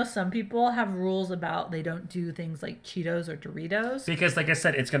 I know some people have rules about they don't do things like Cheetos or Doritos. Because like I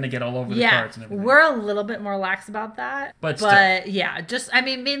said, it's going to get all over the cards and everything. We're a little bit more lax about that. But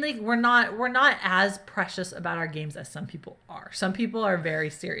mainly we're not as precious about our games as some people are. Some people are very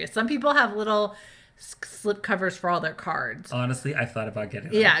serious. Some people have little slip covers for all their cards. Honestly, I thought about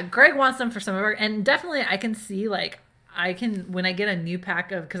getting them. Yeah, Greg wants them for some of our, and definitely I can see when I get a new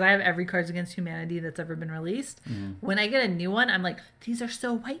pack of, because I have every Cards Against Humanity that's ever been released. When I get a new one, I'm like, these are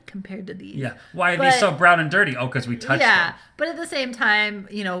so white compared to these. Yeah. Why are these so brown and dirty? Oh, because we touched them. Yeah. But at the same time,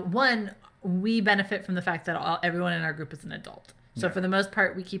 one, we benefit from the fact that everyone in our group is an adult. So for the most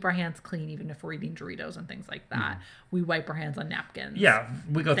part, we keep our hands clean, even if we're eating Doritos and things like that. We wipe our hands on napkins. Yeah,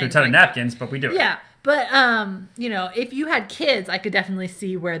 we go through a ton of napkins, but we do it. Yeah, but if you had kids, I could definitely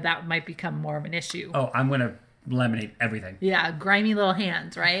see where that might become more of an issue. Oh, I'm gonna laminate everything. Yeah, grimy little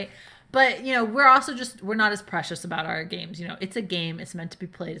hands, right? But, you know, we're not as precious about our games. You know, it's a game. It's meant to be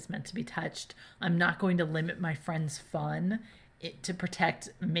played. It's meant to be touched. I'm not going to limit my friend's fun to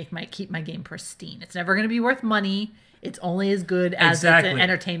keep my game pristine. It's never going to be worth money. It's only as good as its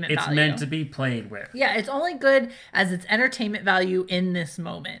entertainment value. It's meant to be played with. Yeah, it's only good as its entertainment value in this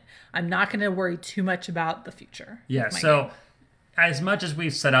moment. I'm not going to worry too much about the future. Yeah, so game. As much as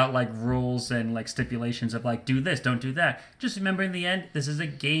we've set out like rules and like stipulations of like do this, don't do that, just remember in the end, this is a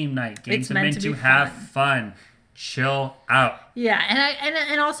game night. Games are meant to have fun. Chill out. Yeah,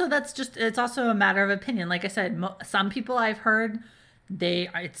 and also it's also a matter of opinion. Like I said, some people I've heard we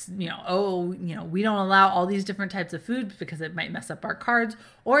don't allow all these different types of food because it might mess up our cards.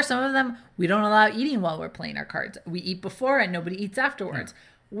 Or some of them, we don't allow eating while we're playing our cards. We eat before and nobody eats afterwards.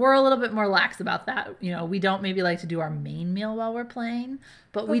 Yeah. We're a little bit more lax about that. You know, we don't maybe like to do our main meal while we're playing,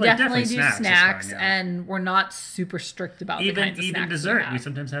 but we definitely do snacks, and we're not super strict about the kinds of snacks. Even dessert. We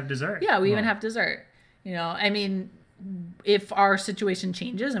sometimes have dessert. Yeah, we even have dessert. You know, I mean, if our situation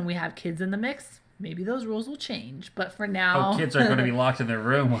changes and we have kids in the mix, maybe those rules will change. But for now... kids are going to be locked in their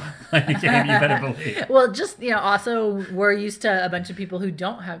room while playing a game, you better believe. Well, just, you know, also, we're used to a bunch of people who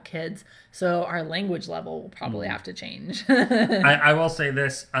don't have kids, so our language level will probably have to change. I will say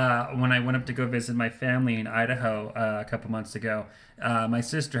this. When I went up to go visit my family in Idaho a couple months ago, my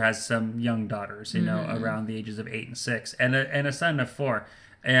sister has some young daughters, you know, around the ages of 8 and 6, and a son of 4.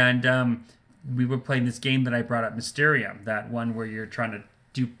 And we were playing this game that I brought up, Mysterium, that one where you're trying to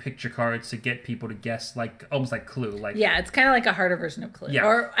do picture cards to get people to guess, like almost like Clue. Like it's kind of like a harder version of Clue. Yeah.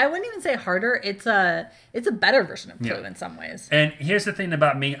 Or I wouldn't even say harder. It's a better version of Clue in some ways. And here's the thing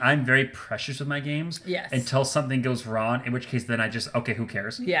about me: I'm very precious with my games. Yes. Until something goes wrong, in which case then I just who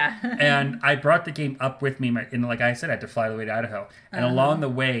cares? Yeah. And I brought the game up with me, and like I said, I had to fly all the way to Idaho, and along the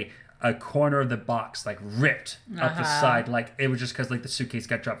way, a corner of the box like ripped up the side, like it was just because like the suitcase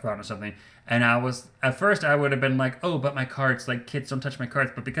got dropped on or something. And at first I would have been like, oh, but my cards, like kids don't touch my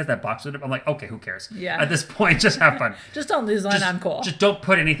cards. But because that box was up, I'm like, okay, who cares? Yeah. At this point, just have fun. Just don't lose one. I'm cool. Just don't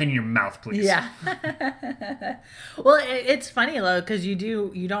put anything in your mouth, please. Yeah. Well, it's funny though, because you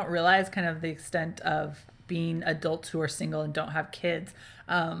don't realize kind of the extent of being adults who are single and don't have kids.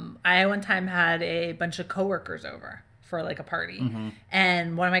 I one time had a bunch of coworkers over for like a party,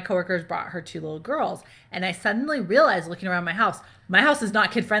 and one of my coworkers brought her 2 little girls, and I suddenly realized, looking around my house is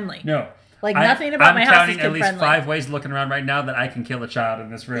not kid friendly. No. Like nothing about my house is kid friendly. I'm counting at least 5 ways looking around right now that I can kill a child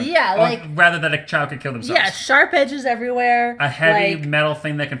in this room. Yeah, rather than a child could kill themselves. Yeah, sharp edges everywhere. A heavy metal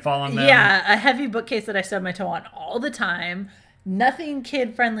thing that can fall on them. Yeah, a heavy bookcase that I stub my toe on all the time. Nothing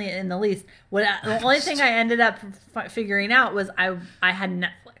kid friendly in the least. The only thing I ended up figuring out was I had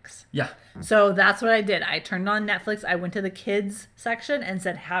Netflix. Yeah. So that's what I did. I turned on Netflix. I went to the kids section and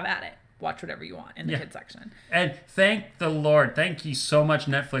said, "Have at it. Watch whatever you want in the kids section." And thank the Lord. Thank you so much,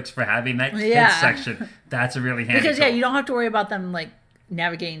 Netflix, for having that kids section. That's a really handy because tool. you don't have to worry about them like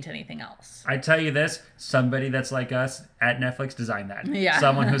navigating to anything else. I tell you this, somebody that's like us at Netflix designed that. Yeah.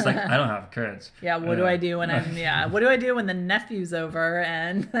 Someone who's like, I don't have kids. Yeah, what do I do when what do I do when the nephew's over?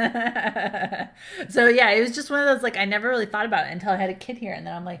 And so it was just one of those, like, I never really thought about it until I had a kid here, and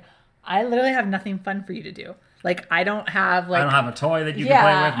then I'm like, I literally have nothing fun for you to do. Like, I don't have a toy that you can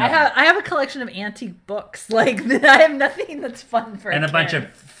play with. I have a collection of antique books. Like, I have nothing that's fun for a bunch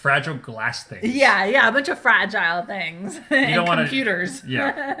of fragile glass things. Yeah, a bunch of fragile things. You don't want computers.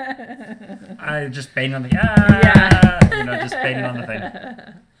 I just banging on the just banging on the thing.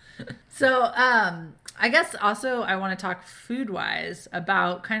 So, I guess also I want to talk food-wise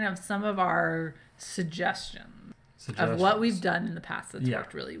about kind of some of our suggestions of what we've done in the past that's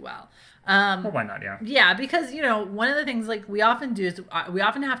worked really well. Well, why not? Yeah. Yeah, because one of the things like we often do is we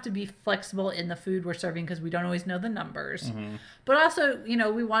often have to be flexible in the food we're serving because we don't always know the numbers. But also,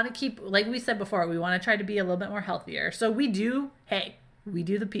 we want to keep, like we said before, we want to try to be a little bit more healthier. So we do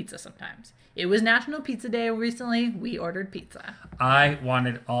the pizza sometimes. It was National Pizza Day recently. We ordered pizza. I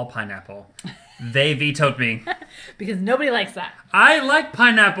wanted all pineapple. They vetoed me. Because nobody likes that. I like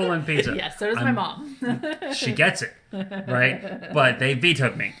pineapple in pizza. Yes, so does my mom. She gets it, right? But they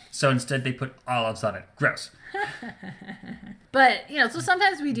vetoed me. So instead they put olives on it. Gross. But, so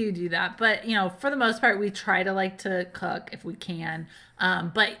sometimes we do that. But, for the most part, we try to like to cook if we can.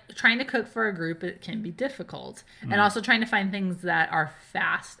 But trying to cook for a group, it can be difficult. And also trying to find things that are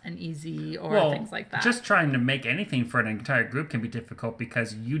fast and easy or things like that. Just trying to make anything for an entire group can be difficult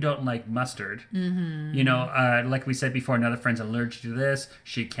because you don't like mustard. Like we said before, another friend's allergic to this.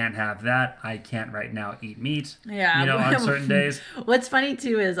 She can't have that. I can't right now eat meat. Yeah. On certain days. What's funny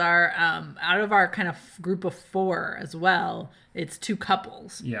too is our out of our kind of group of 4 as well, it's 2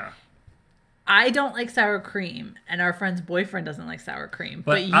 couples. Yeah. I don't like sour cream, and our friend's boyfriend doesn't like sour cream.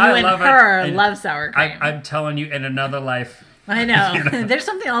 But you I and love her it. love sour cream. I'm telling you, in another life. I know. There's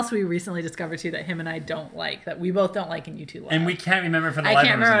something else we recently discovered too that him and I don't like, that we both don't like, and you two love. And we can't remember for the I life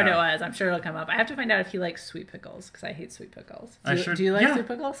can't of us remember what now. it was. I'm sure it'll come up. I have to find out if he likes sweet pickles, because I hate sweet pickles. Do you like Yeah. sweet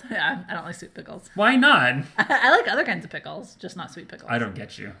pickles? Yeah, I don't like sweet pickles. Why not? I like other kinds of pickles, just not sweet pickles. I don't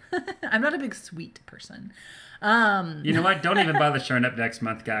get you. I'm not a big sweet person. You know what? Don't even bother showing up next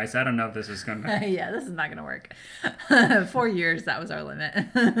month, guys. I don't know if this is going to... Yeah, this is not going to work. 4 years, that was our limit.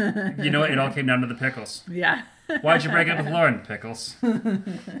 You know what? It all came down to the pickles. Yeah. Why'd you break up with Lauren? Pickles.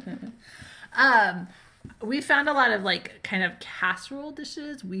 We found a lot of like kind of casserole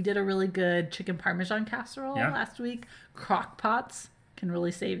dishes. We did a really good chicken parmesan casserole last week. Crock pots can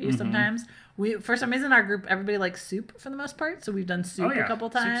really save you sometimes. We, for some reason, our group, everybody likes soup for the most part, so we've done soup a couple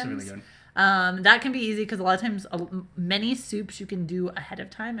times. Soup's really good. That can be easy because a lot of times many soups you can do ahead of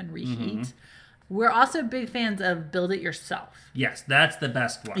time and reheat. We're also big fans of build it yourself. Yes, that's the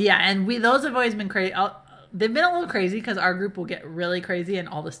best one. Yeah, and those have always been crazy. They've been a little crazy because our group will get really crazy and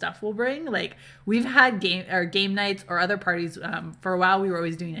all the stuff we'll bring. Like we've had game nights or other parties. For a while, we were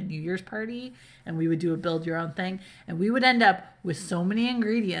always doing a New Year's party, and we would do a build your own thing, and we would end up with so many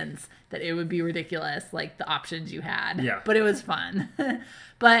ingredients that it would be ridiculous, like the options you had. Yeah. But it was fun.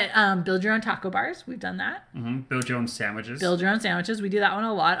 But build your own taco bars. We've done that. Build your own sandwiches. Build your own sandwiches. We do that one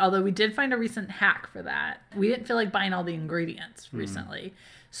a lot. Although we did find a recent hack for that. We didn't feel like buying all the ingredients recently.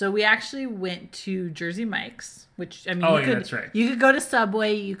 So we actually went to Jersey Mike's, which I mean, that's right. You could go to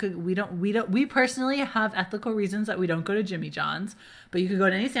Subway. You could. We personally have ethical reasons that we don't go to Jimmy John's, but you could go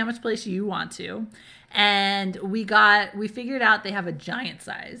to any sandwich place you want to. And we figured out they have a giant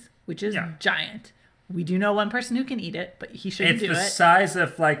size, which is giant. We do know one person who can eat it, but he shouldn't do it. It's the size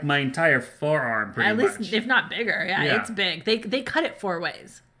of like my entire forearm, pretty much. At least, if not bigger. Yeah, it's big. They cut it 4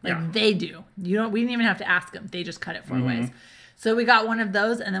 ways. They do. We didn't even have to ask them. They just cut it 4 ways. So we got one of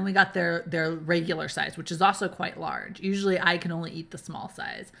those, and then we got their regular size, which is also quite large. Usually I can only eat the small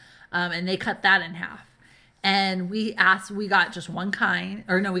size. And they cut that in half. And we got just one kind,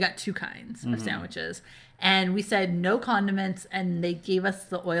 or no, we got 2 kinds of sandwiches. And we said no condiments, and they gave us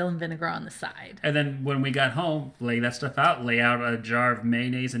the oil and vinegar on the side. And then when we got home, lay that stuff out, lay out a jar of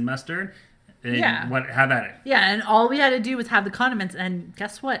mayonnaise and mustard. And have at it. Yeah, and all we had to do was have the condiments, and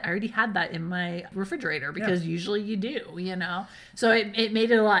guess what? I already had that in my refrigerator because usually you do, So it made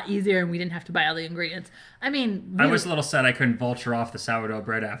it a lot easier, and we didn't have to buy all the ingredients. I mean, I was a little sad I couldn't vulture off the sourdough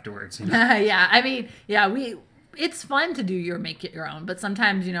bread afterwards. It's fun to do make it your own, but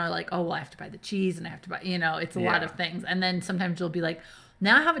sometimes, like, oh, well, I have to buy the cheese, and I have to buy, it's a lot of things. And then sometimes you'll be like,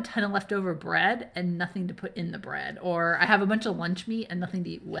 now I have a ton of leftover bread and nothing to put in the bread. Or I have a bunch of lunch meat and nothing to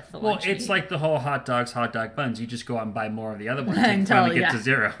eat with the lunch meat. Well, it's like the whole hot dog buns. You just go out and buy more of the other ones and finally get to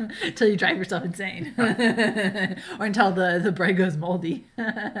zero. Until you drive yourself insane. Or until the bread goes moldy.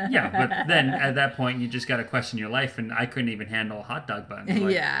 Yeah, but then at that point, you just got to question your life, and I couldn't even handle hot dog buns.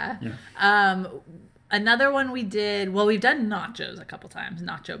 Another one we did, we've done nachos a couple times,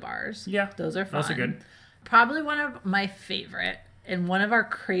 nacho bars. Yeah. Those are fun. Those are good. Probably one of my favorite, and one of our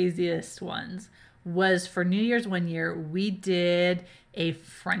craziest ones, was for New Year's one year, we did a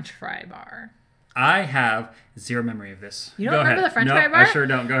French fry bar. I have zero memory of this. You don't remember the French fry bar? I sure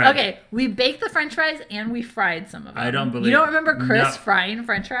don't. Go ahead. Okay, we baked the French fries and we fried some of them. I don't believe You don't remember Chris frying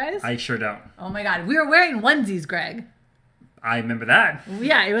French fries? I sure don't. Oh my God, we were wearing onesies, Greg. I remember that.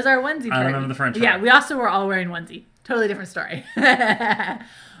 Yeah, it was our onesie party. I remember the French fry. Yeah, we also were all wearing onesie. Totally different story.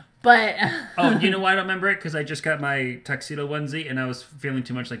 But oh, you know why I don't remember it? Because I just got my tuxedo onesie and I was feeling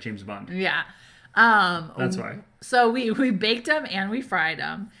too much like James Bond. Yeah. That's why. So we baked them and we fried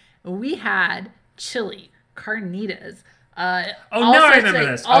them. We had chili, carnitas. I remember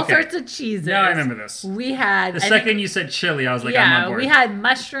this. All sorts of cheeses. Now I remember this. We had... The second you said chili, I was like, I'm on board. We had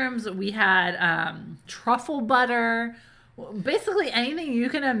mushrooms. We had truffle butter. Basically anything you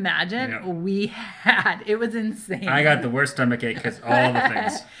can imagine, we had. It was insane. I got the worst stomachache because all the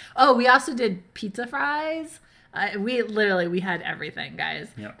things. Oh, we also did pizza fries. We had everything, guys.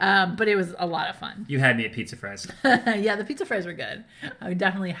 Yep. But it was a lot of fun. You had me at pizza fries. Yeah, the pizza fries were good. I would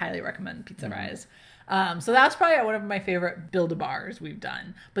definitely highly recommend pizza fries. So that's probably one of my favorite Build-A-Bars we've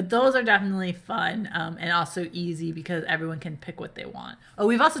done. But those are definitely fun and also easy because everyone can pick what they want. Oh,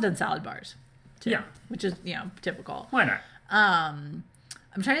 we've also done salad bars, too. Yeah. Which is, typical. Why not? I'm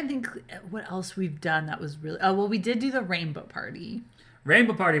trying to think what else we've done that was really... Oh, well, we did do the rainbow party.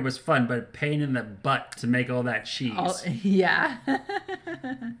 Rainbow party was fun, but a pain in the butt to make all that cheese. Yeah.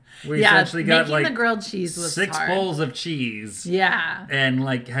 We essentially got making the grilled cheese was 6 hard. bowls of cheese. Yeah. And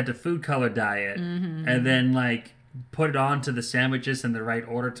had to food color dye it. And then put it onto the sandwiches in the right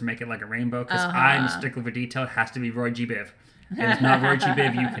order to make it like a rainbow. Because I'm a stickler for detail. It has to be Roy G. Biv. If it's not Roy G.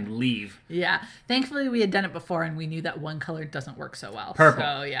 Biv, you can leave. Yeah. Thankfully, we had done it before, and we knew that one color doesn't work so well. Purple.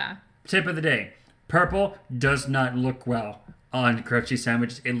 So, yeah. Tip of the day. Purple does not look well on grilled cheese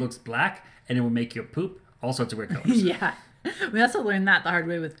sandwiches. It looks black, and it will make you poop. All sorts of weird colors. Yeah. We also learned that the hard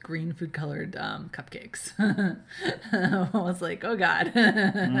way with green food colored cupcakes. I was like, oh God.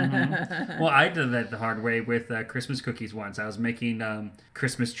 Well, I did that the hard way with Christmas cookies once. I was making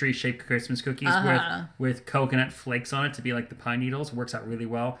Christmas tree shaped Christmas cookies with coconut flakes on it to be like the pine needles. Works out really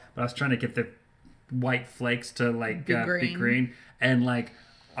well. But I was trying to get the white flakes to like be green. And like,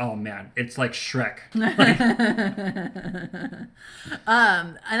 oh man, it's like Shrek.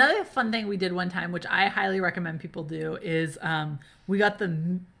 Another fun thing we did one time, which I highly recommend people do, is we got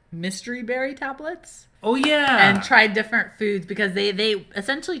the mystery berry tablets. Oh yeah, and tried different foods because they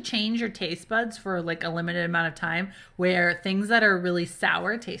essentially change your taste buds for like a limited amount of time. Where things that are really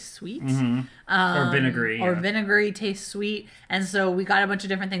sour taste sweet, or vinegary taste sweet. And so we got a bunch of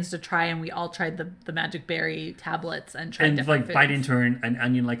different things to try, and we all tried the magic berry tablets and tried different foods. Bite into an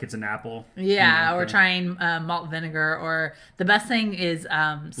onion like it's an apple. Yeah, or trying malt vinegar, or the best thing is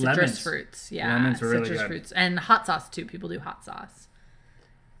citrus lemons. Fruits. Yeah, lemons are really citrus good. fruits and hot sauce too. People do hot sauce.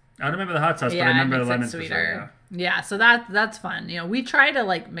 I don't remember the hot sauce, but I remember the lemons sweeter. for sure, yeah, so that's fun. You know, we try to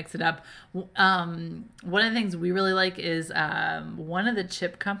like mix it up. One of the things we really like is one of the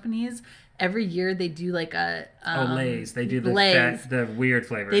chip companies. Every year they do like a Lay's. They do the weird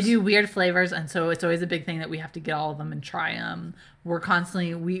flavors. They do weird flavors, and so it's always a big thing that we have to get all of them and try them. We're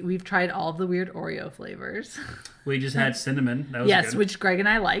constantly we've tried all of the weird Oreo flavors. We just had cinnamon. That was good. Which Greg and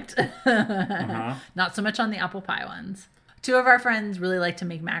I liked. Not so much on the apple pie ones. Two of our friends really like to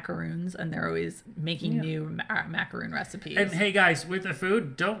make macaroons, and they're always making new macaroon recipes. And hey guys, with the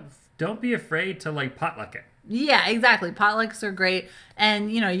food, don't be afraid to like potluck it. Yeah, exactly. Potlucks are great.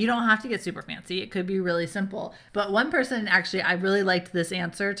 And, you know, you don't have to get super fancy. It could be really simple. But one person, actually, I really liked this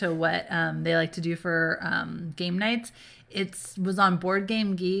answer to what they like to do for game nights. It was on Board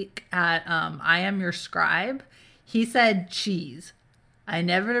Game Geek at I Am Your Scribe. He said cheese. I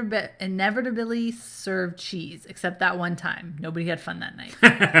inevitably served cheese, except that one time. Nobody had fun that night.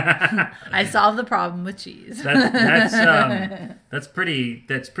 I solved the problem with cheese. That's pretty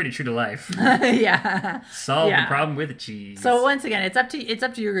true to life. Yeah. Solve the problem with cheese. So once again, it's up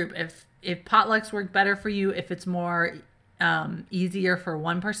to your group. If potlucks work better for you, if it's more easier for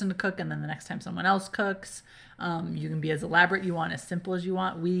one person to cook, and then the next time someone else cooks, you can be as elaborate you want, as simple as you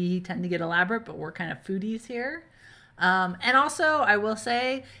want. We tend to get elaborate, but we're kind of foodies here. And also, I will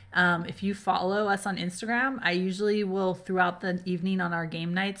say, if you follow us on Instagram, I usually will, throughout the evening on our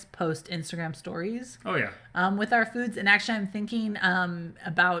game nights, post Instagram stories. Oh, yeah. With our foods. And actually, I'm thinking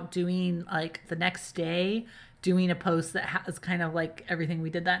about doing, like, the next day, doing a post that has kind of, like, everything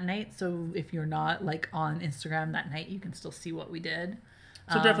we did that night. So if you're not, like, on Instagram that night, you can still see what we did.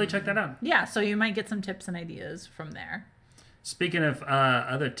 So definitely check that out. Yeah, so you might get some tips and ideas from there. Speaking of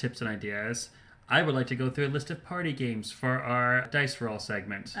other tips and ideas, I would like to go through a list of party games for our dice roll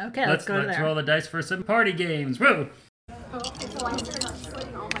segment. Okay, let's go there. Let's roll the dice for some party games. Woo!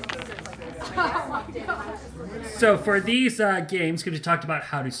 So for these games, because we talked about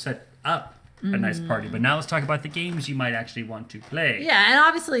how to set up a nice party, but now let's talk about the games you might actually want to play. Yeah, and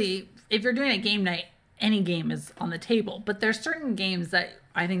obviously, if you're doing a game night, any game is on the table. But there's certain games that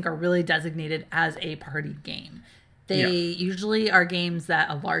I think are really designated as a party game. They usually are games that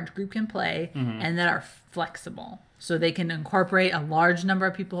a large group can play and that are flexible. So they can incorporate a large number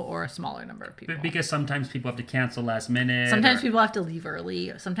of people or a smaller number of people. Because sometimes people have to cancel last minute. Sometimes people have to leave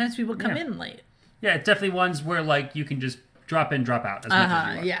early. Sometimes people come in late. Yeah, it's definitely ones where like you can just drop in, drop out as much as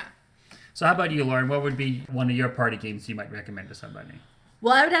you want. Yeah. So how about you, Lauren? What would be one of your party games you might recommend to somebody?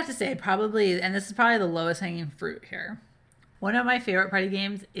 Well, I would have to say probably, and this is probably the lowest hanging fruit here, one of my favorite party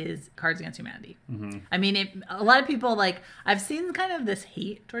games is Cards Against Humanity. Mm-hmm. I mean, a lot of people, like, I've seen kind of this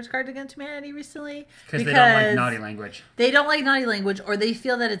hate towards Cards Against Humanity recently. Because they don't like naughty language. They don't like naughty language, or they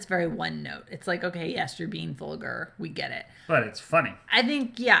feel that it's very one note. It's like, okay, yes, you're being vulgar. We get it. But it's funny. I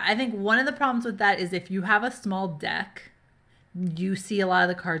think one of the problems with that is if you have a small deck, you see a lot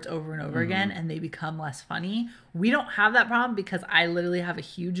of the cards over and over again, and they become less funny. We don't have that problem because I literally have a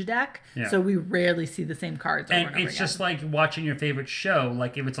huge deck, so we rarely see the same cards over and over again. And it's just like watching your favorite show.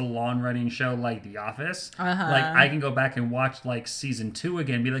 Like if it's a long-running show like The Office, like I can go back and watch like season 2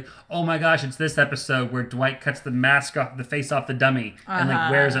 again and be like, oh my gosh, it's this episode where Dwight cuts the mask off, the face off the dummy, and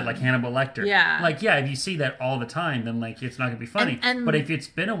like wears it like Hannibal Lecter. Yeah. Like, if you see that all the time, then like it's not going to be funny. But if it's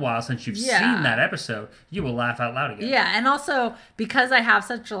been a while since you've seen that episode, you will laugh out loud again. Yeah, and also also, because I have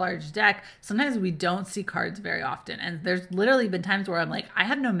such a large deck, sometimes we don't see cards very often. And there's literally been times where I'm like, I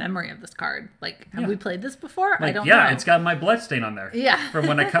have no memory of this card. Like, have we played this before? Like, I don't know. Yeah, it's got my blood stain on there. Yeah. From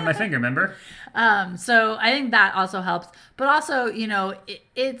when I cut my finger, remember? So I think that also helps. But also, you know,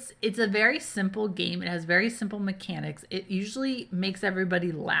 it's a very simple game. It has very simple mechanics. It usually makes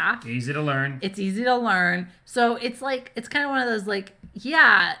everybody laugh. Easy to learn. It's easy to learn. So it's like, it's kind of one of those like,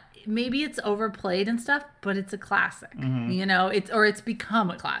 yeah, maybe it's overplayed and stuff, but it's a classic. You know, it's become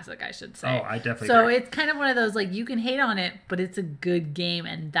a classic, I should say. Oh, I definitely So agree. it's kind of one of those like, you can hate on it, but it's a good game,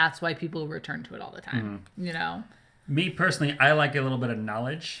 and that's why people return to it all the time. You know. Me personally, I like a little bit of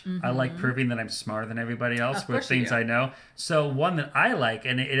knowledge. I like proving that I'm smarter than everybody else with things I know. So one that I like,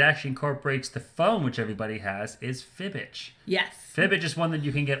 and it actually incorporates the phone, which everybody has, is Fibbage. Yes. Fibbage is one that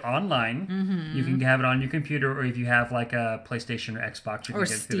you can get online. You can have it on your computer, or if you have like a PlayStation or Xbox, you can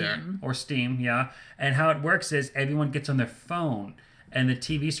get it through there. Or Steam, yeah. And how it works is everyone gets on their phone, and the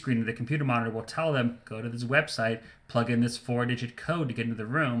TV screen or the computer monitor will tell them, go to this website, plug in this 4-digit code to get into the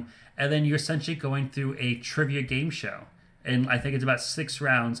room, and then you're essentially going through a trivia game show. And I think it's about 6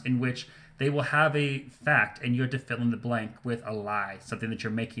 rounds in which they will have a fact, and you have to fill in the blank with a lie, something that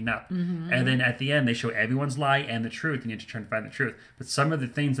you're making up. And then at the end, they show everyone's lie and the truth, and you have to try and find the truth. But some of the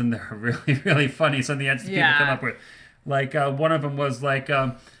things in there are really, really funny. Some of the answers people come up with. Like, one of them was like...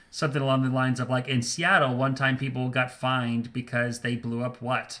 something along the lines of like in Seattle, one time people got fined because they blew up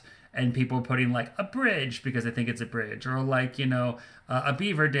what? And people were putting like a bridge because they think it's a bridge, or like, you know, a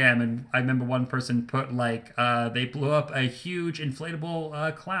beaver dam. And I remember one person put like they blew up a huge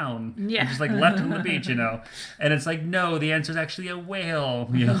inflatable clown, and just like left it on the beach, you know. And it's like, no, the answer is actually a whale.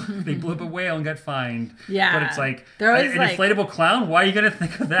 You know, they blew up a whale and got fined. Yeah, but it's like an inflatable clown. Why are you gonna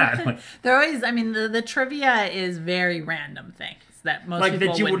think of that? Like, they're always. I mean, the trivia is very random things that most like people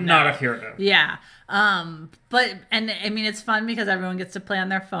that you would know. not have heard of. Yeah. But and I mean, it's fun because everyone gets to play on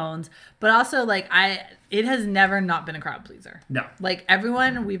their phones, but also like it has never not been a crowd pleaser. No. Like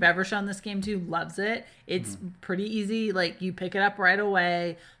everyone we've ever shown this game to loves it. It's pretty easy. Like you pick it up right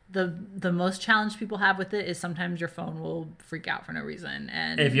away. The most challenge people have with it is sometimes your phone will freak out for no reason,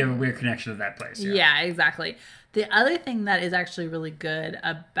 and if you have a weird connection to that place. Yeah, exactly. The other thing that is actually really good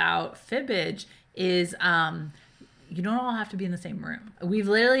about Fibbage is you don't all have to be in the same room. We've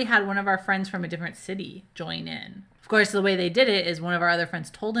literally had one of our friends from a different city join in. Of course, the way they did it is one of our other friends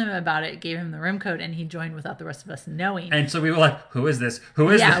told him about it, gave him the room code, and he joined without the rest of us knowing. And so we were like, who is this? Who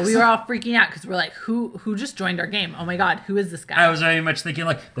is this? Yeah, we were all freaking out because we're like, who just joined our game? Oh my God, who is this guy? I was very much thinking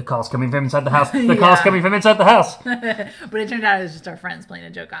like, the call's coming from inside the house. The call's coming from inside the house. But it turned out it was just our friends playing a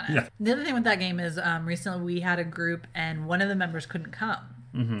joke on it. Yeah. The other thing with that game is recently we had a group and one of the members couldn't come.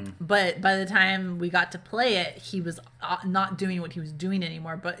 But by the time we got to play it, he was not doing what he was doing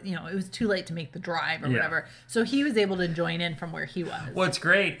anymore. But, you know, it was too late to make the drive or whatever. So he was able to join in from where he was. What's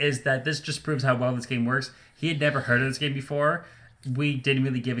great is that this just proves how well this game works. He had never heard of this game before. We didn't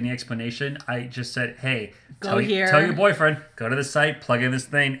really give any explanation. I just said, hey, tell your boyfriend, go to the site, plug in this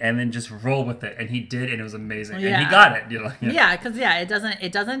thing, and then just roll with it. And he did, and it was amazing. And he got it. You know? Yeah, because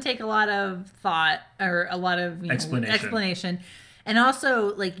it doesn't take a lot of thought or a lot of explanation. And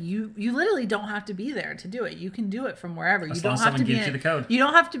also, like you literally don't have to be there to do it. You can do it from wherever. As long as someone gives you the code. You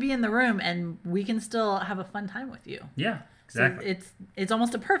don't have to be in the room, and we can still have a fun time with you. Yeah, exactly. So it's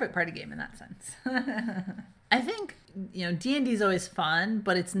almost a perfect party game in that sense. I think, you know, D&D is always fun,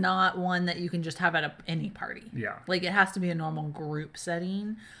 but it's not one that you can just have at any party. Yeah. Like it has to be a normal group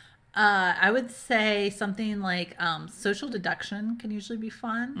setting. I would say something like social deduction can usually be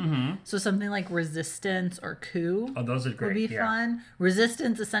fun. So something like resistance or coup. Oh, those are great. Would be fun.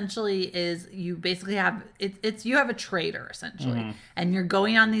 Resistance essentially is you basically have you have a traitor essentially, and you're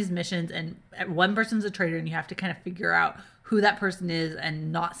going on these missions, and one person's a traitor, and you have to kind of figure out who that person is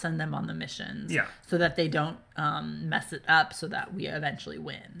and not send them on the missions. Yeah. So that they don't mess it up, so that we eventually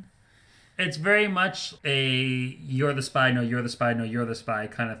win. It's very much a you're the spy, no, you're the spy, no, you're the spy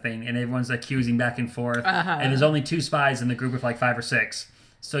kind of thing. And everyone's accusing back and forth. And there's only 2 spies in the group of like 5 or 6.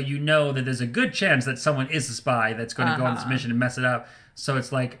 So you know that there's a good chance that someone is a spy that's going to go on this mission and mess it up. So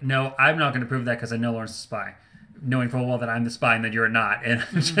it's like, no, I'm not going to prove that because I know Lawrence is a spy. Knowing full well that I'm the spy and that you're not. And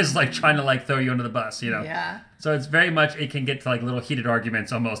I'm just like trying to like throw you under the bus, you know? Yeah. So it's very much, it can get to like little heated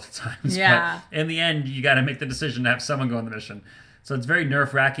arguments almost at times. Yeah. But in the end, you got to make the decision to have someone go on the mission. So it's very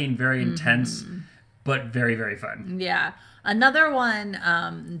nerve-wracking, very intense, but very, very fun. Yeah. Another one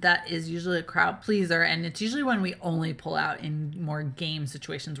that is usually a crowd pleaser, and it's usually when we only pull out in more game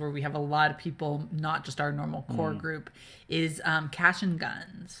situations where we have a lot of people, not just our normal core group, is Cash and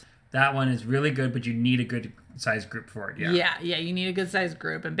Guns. That one is really good, but you need a good size group for it. Yeah. Yeah, you need a good sized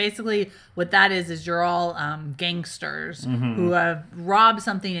group. And basically what that is you're all gangsters who have robbed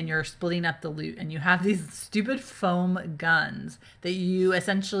something and you're splitting up the loot. And you have these stupid foam guns that you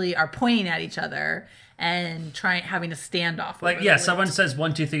essentially are pointing at each other and having a standoff. Like, yeah, someone says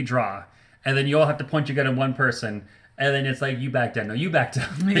 1, 2, 3, draw. And then you all have to point your gun at one person. And then it's like, you back down. No, you back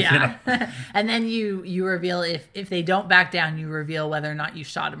down. Yeah. You know? And then you reveal, if they don't back down, you reveal whether or not you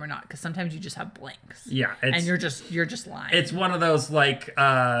shot them or not. Because sometimes you just have blanks. Yeah. And you're just lying. It's one of those, like,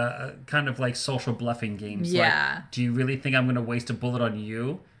 kind of like social bluffing games. Yeah. Like, do you really think I'm going to waste a bullet on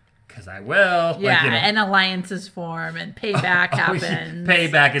you? Because I will. Yeah, like, you know. And alliances form and payback happens.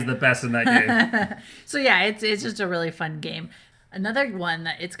 Payback is the best in that game. So yeah, it's just a really fun game. Another one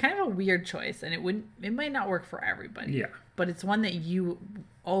that it's kind of a weird choice, and it might not work for everybody. Yeah. But it's one that you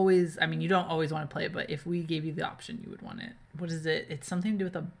always, I mean, you don't always want to play it, but if we gave you the option, you would want it. What is it? It's something to do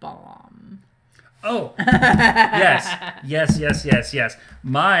with a bomb. Oh, yes.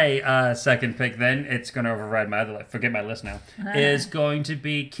 My second pick, then, it's going to override my other, forget my list now, is going to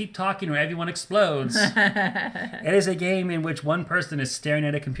be Keep Talking or Everyone Explodes. It is a game in which one person is staring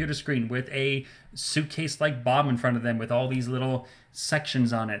at a computer screen with a suitcase-like bomb in front of them with all these little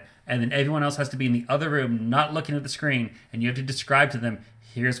sections on it. And then everyone else has to be in the other room, not looking at the screen, and you have to describe to them,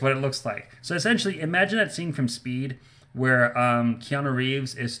 here's what it looks like. So essentially, imagine that scene from Speed where Keanu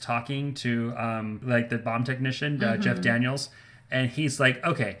Reeves is talking to like the bomb technician, Jeff Daniels, and he's like,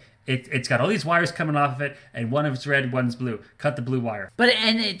 okay, it's got all these wires coming off of it, and one is red, one's blue. Cut the blue wire. But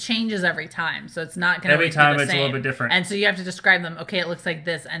it changes every time, so it's not going to every time be the it's same. a little bit different. And so you have to describe them. Okay, it looks like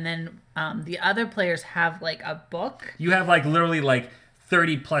this, and then the other players have like a book. You have like literally like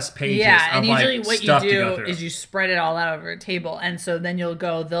 30 plus pages. Yeah, and of, usually like, what stuff you to go do through. is you spread it all out over a table, and so then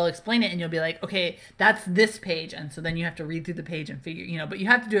they'll explain it, and you'll be like, okay, that's this page, and so then you have to read through the page and figure, but you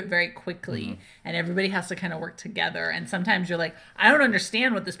have to do it very quickly, and everybody has to kind of work together, and sometimes you're like, I don't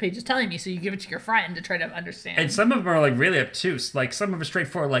understand what this page is telling me, so you give it to your friend to try to understand. And some of them are like really obtuse, like some of them are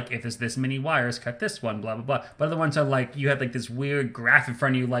straightforward, like if there's this many wires, cut this one, blah blah blah. But other ones are like you have like this weird graph in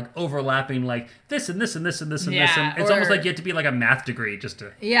front of you, like overlapping, like this and this and this and this and this, and it's almost like you have to be like a math degree just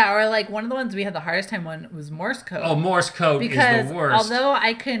to. Yeah, or like one of the ones we had the hardest time on was Morse code. Oh, Morse code is the worst. Although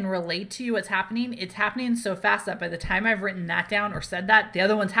I can relate to you what's happening, it's happening so fast that by the time I've written that down or said that, the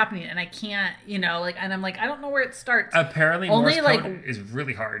other one's happening, and I can't, and I'm like, I don't know where it starts. Apparently, Morse code is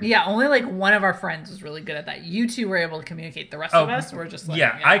really hard. Yeah, only like one of our friends was really good at that. You two were able to communicate. The rest of us were just like,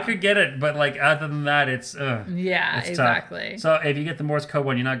 yeah, I could get it, but like other than that, it's yeah, it's exactly. Tough. So if you get the Morse code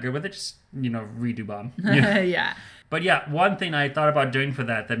one, you're not good with it. Just redo bomb. Yeah. But yeah, one thing I thought about doing for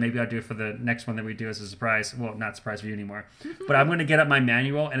that maybe I'll do for the next one that we do as a surprise. Well, not surprise for you anymore. But I'm going to get up my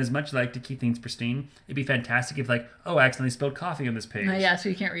manual, and as much as I like to keep things pristine, it'd be fantastic if I accidentally spilled coffee on this page. Yeah, so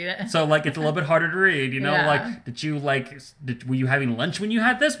you can't read it. So like it's a little bit harder to read, Yeah. Like were you having lunch when you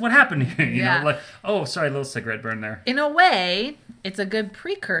had this? What happened here? You know, like, oh, sorry, a little cigarette burn there. In a way, it's a good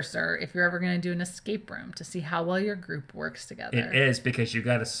precursor if you're ever going to do an escape room to see how well your group works together. It is, because you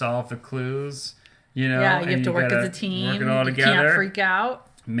got to solve the clues. Yeah, you have to work as a team. Work it all you together. Can't freak out.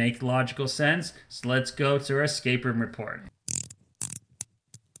 Make logical sense. So let's go to our escape room report.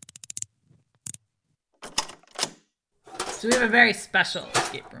 So we have a very special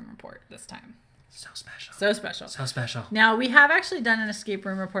escape room report this time. So special. So special. So special. Now, we have actually done an escape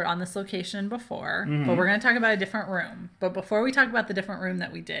room report on this location before, but we're going to talk about a different room. But before we talk about the different room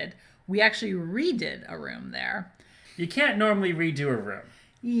that we did, we actually redid a room there. You can't normally redo a room.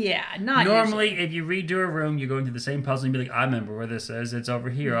 Yeah, not normally. Usually. If you redo a room, you go into the same puzzle and be like, I remember where this is. It's over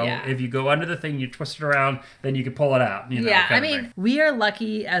here. Yeah. If you go under the thing, you twist it around, then you can pull it out. Yeah, I mean, we are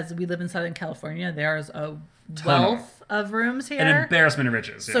lucky as we live in Southern California. There's a wealth of rooms here. An embarrassment of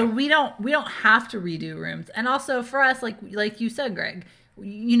riches. Yeah. So we don't have to redo rooms. And also for us, like you said, Greg,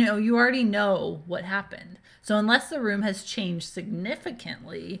 you already know what happened. So unless the room has changed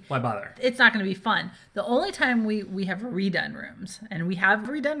significantly, why bother? It's not going to be fun. The only time we have redone rooms, and we have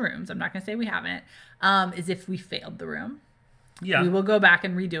redone rooms, I'm not going to say we haven't, is if we failed the room. Yeah. We will go back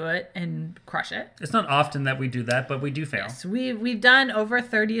and redo it and crush it. It's not often that we do that, but we do fail. Yes, we've done over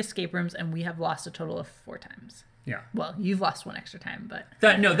 30 escape rooms, and we have lost a total of 4 times. Yeah. Well, you've lost one extra time, but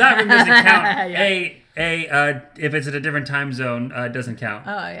that room doesn't count. Yeah. If it's at a different time zone, doesn't count.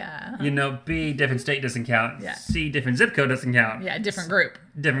 Oh yeah. B, different state doesn't count. Yeah. C, different zip code doesn't count. Yeah, different group.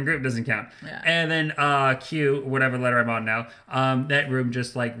 Different group doesn't count. Yeah. And then Q, whatever letter I'm on now, that room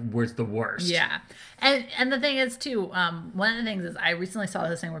just was the worst. Yeah. And the thing is too, one of the things is I recently saw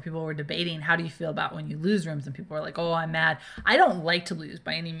this thing where people were debating how do you feel about when you lose rooms, and people were like, oh, I'm mad. I don't like to lose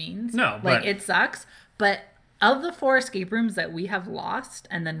by any means. No, like it sucks, but Of the 4 escape rooms that we have lost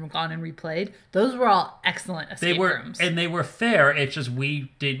and then gone and replayed, those were all excellent escape rooms. And they were fair. It's just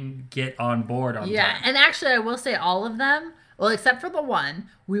we didn't get on board on time. Yeah, and actually I will say all of them, well, except for the one,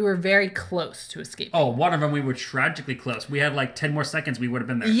 we were very close to escaping. Oh, one of them we were tragically close. We had like 10 more seconds, we would have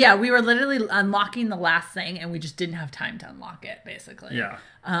been there. Yeah, we were literally unlocking the last thing, and we just didn't have time to unlock it, basically. Yeah.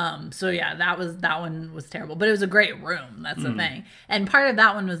 So yeah, that one was terrible, but it was a great room. That's the thing. And part of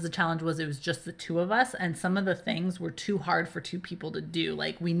that one was the challenge was it was just the 2 of us, and some of the things were too hard for 2 people to do.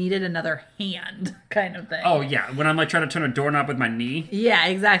 Like we needed another hand, kind of thing. Oh yeah, when I'm like trying to turn a doorknob with my knee. Yeah,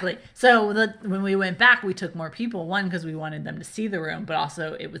 exactly. So when we went back, we took more people. One, because we wanted them to see the room, but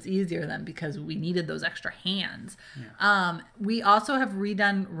also it was easier then because we needed those extra hands. Yeah. We also have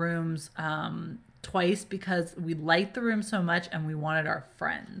redone rooms twice because we liked the room so much and we wanted our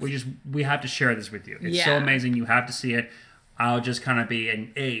friends. We have to share this with you. It's so amazing. You have to see it. I'll just kind of be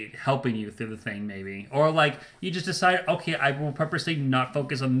an aid helping you through the thing maybe. Or like you just decide, okay, I will purposely not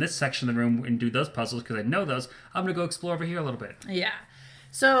focus on this section of the room and do those puzzles because I know those. I'm going to go explore over here a little bit. Yeah.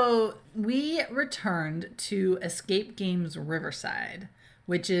 So we returned to Escape Games Riverside,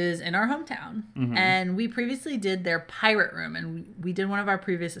 which is in our hometown. Mm-hmm. And we previously did their pirate room, and we did one of our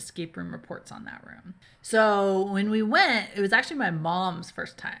previous escape room reports on that room. So when we went, it was actually my mom's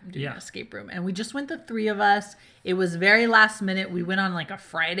first time doing an escape room. And we just went the 3 of us. It was very last minute. We went on like a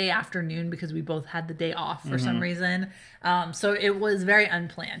Friday afternoon because we both had the day off for some reason. So it was very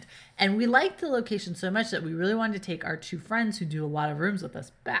unplanned. And we liked the location so much that we really wanted to take our 2 friends who do a lot of rooms with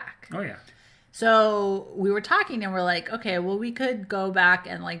us back. Oh, yeah. So we were talking and we're like, okay, well, we could go back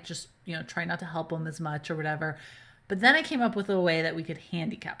and like just, try not to help them as much or whatever. But then I came up with a way that we could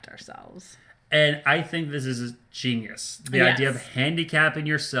handicap ourselves. And I think this is genius. The idea of handicapping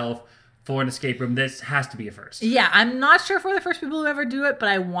yourself for an escape room, this has to be a first. Yeah, I'm not sure if we're the first people who ever do it, but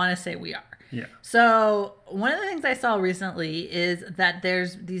I want to say we are. Yeah. So one of the things I saw recently is that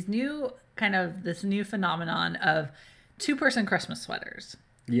there's this new phenomenon of 2-person Christmas sweaters.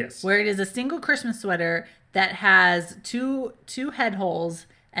 Yes. Where it is a single Christmas sweater that has two head holes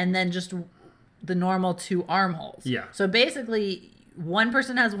and then just the normal 2 arm holes. Yeah. So basically, one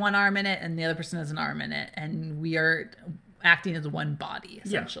person has 1 arm in it and the other person has an arm in it, and we are acting as one body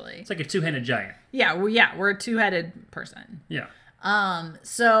essentially. Yeah. It's like a 2-handed giant. Yeah, we're a 2-headed person. Yeah.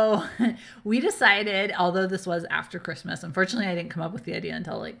 So we decided, although this was after Christmas, unfortunately I didn't come up with the idea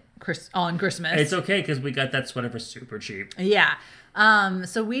until like on Christmas. It's okay because we got that sweater for super cheap. Yeah.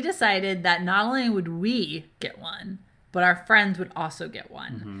 So we decided that not only would we get one, but our friends would also get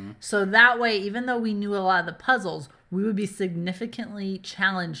one. Mm-hmm. So that way, even though we knew a lot of the puzzles, we would be significantly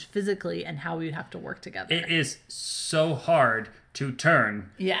challenged physically in how we would have to work together. It is so hard to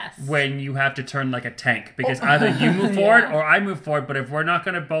turn when you have to turn like a tank because either you move forward or I move forward, but if we're not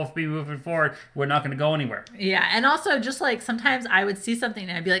going to both be moving forward, we're not going to go anywhere. Yeah, and also just like sometimes I would see something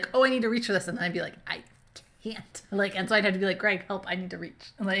and I'd be like, oh, I need to reach for this, and then I'd be like, I can't. And so I'd have to be like, Greg, help, I need to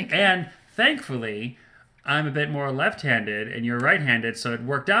reach. And thankfully, I'm a bit more left-handed and you're right-handed, so it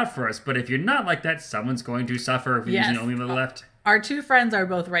worked out for us. But if you're not like that, someone's going to suffer if you're using only the left. Our 2 friends are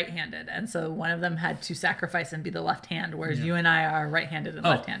both right-handed, and so one of them had to sacrifice and be the left hand, whereas you and I are right-handed and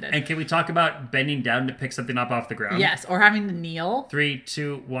left-handed. And can we talk about bending down to pick something up off the ground? Yes, or having to kneel. 3,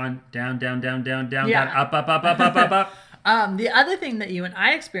 2, 1, down, down, down, down, down, down, up, up, up, up, up, up, up. The other thing that you and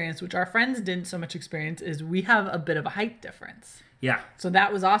I experienced, which our friends didn't so much experience, is we have a bit of a height difference. Yeah. So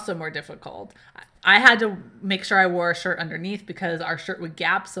that was also more difficult. I had to make sure I wore a shirt underneath because our shirt would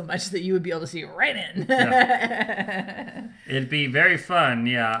gap so much that you would be able to see right in. It'd be very fun,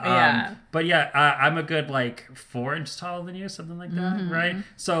 yeah. But I'm a good 4 inches taller than you, something like that, right?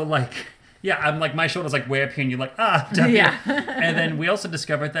 So I'm like, my shoulder's like way up here and you're like, down here. And then we also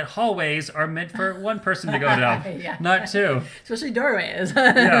discovered that hallways are meant for 1 person to go down, not 2. Especially doorways.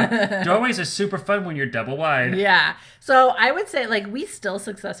 Doorways are super fun when you're double wide. Yeah. So I would say we still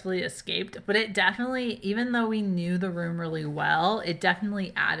successfully escaped, but it definitely, even though we knew the room really well, it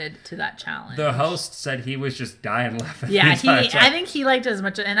definitely added to that challenge. The host said he was just dying laughing. Yeah, I think he liked it as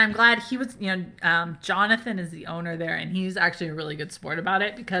much, and I'm glad he was, Jonathan is the owner there, and he's actually a really good sport about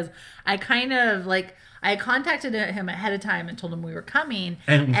it because I kind of I contacted him ahead of time and told him we were coming.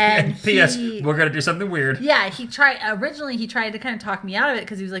 And P.S. We're going to do something weird. Yeah, originally he tried to kind of talk me out of it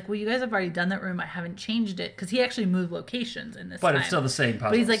because he was like, well, you guys have already done that room. I haven't changed it. Because he actually moved locations in this But time. it's still the same puzzles.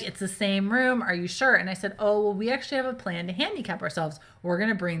 But he's like, it's the same room. Are you sure? And I said, oh, well, we actually have a plan to handicap ourselves. We're going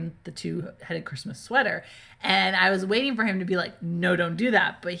to bring the 2-headed Christmas sweater. And I was waiting for him to be like, no, don't do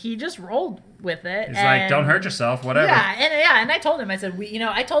that. But he just rolled with it. He's like, don't hurt yourself, whatever. And I told him, I said,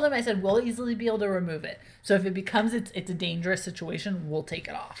 we'll easily be able to remove it. So if it becomes it's a dangerous situation, we'll take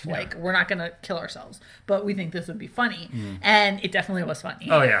it off. Yeah. Like, we're not gonna kill ourselves, but we think this would be funny, and it definitely was funny.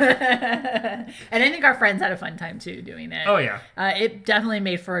 Oh yeah. And I think our friends had a fun time too doing it. Oh yeah. It definitely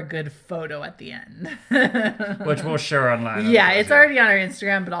made for a good photo at the end, which we'll share online. Yeah, it's already on our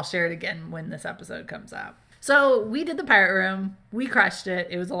Instagram, but I'll share it again when this episode comes out. So we did the pirate room. We crushed it.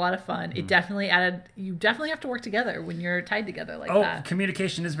 It was a lot of fun. It definitely added. You definitely have to work together when you're tied together like that.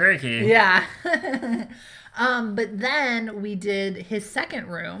 Communication is very key. Yeah. But then we did his second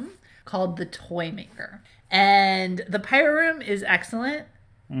room called the Toy Maker, and the pirate room is excellent.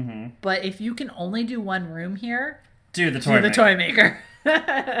 Mm-hmm. But if you can only do one room here, do the Toy Maker.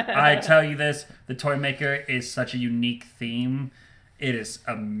 I tell you this: the Toy Maker is such a unique theme. It is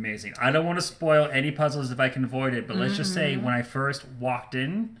amazing. I don't want to spoil any puzzles if I can avoid it, but let's just say when I first walked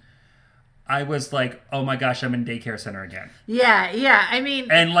in, I was like, oh my gosh, I'm in daycare center again. Yeah. I mean...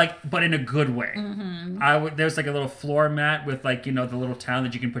 And like, but in a good way. Mm-hmm. There's like a little floor mat with like, the little town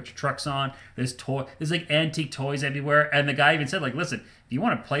that you can put your trucks on. There's like antique toys everywhere. And the guy even said like, listen, if you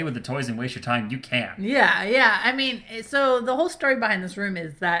want to play with the toys and waste your time, you can. Yeah. I mean, so the whole story behind this room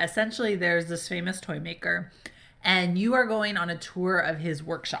is that essentially there's this famous toy maker, and you are going on a tour of his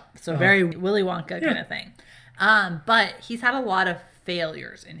workshop. So very Willy Wonka kind of thing. But he's had a lot of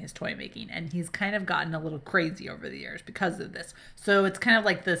failures in his toy making, and he's kind of gotten a little crazy over the years because of this. So it's kind of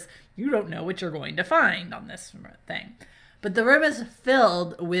like this, you don't know what you're going to find on this thing. But the room is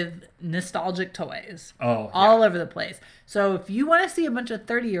filled with nostalgic toys all over the place. So if you want to see a bunch of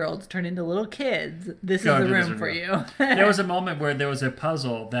 30-year-olds turn into little kids, this is the room for you. There was a moment where there was a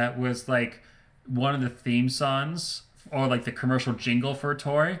puzzle that was like one of the theme songs or like the commercial jingle for a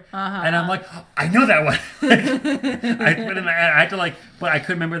toy, and I'm like, oh, I know that one. I had to like, but I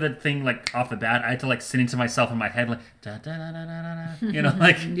couldn't remember the thing like off the bat. I had to like sing it to myself in my head, like da da da da da da,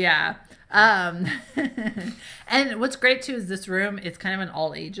 like yeah. And what's great too is this room. It's kind of an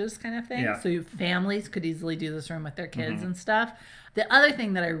all ages kind of thing. Yeah. So families could easily do this room with their kids and stuff. The other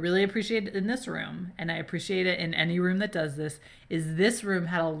thing that I really appreciate in this room, and I appreciate it in any room that does is this room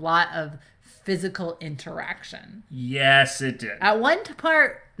had a lot of physical interaction. Yes, it did. At one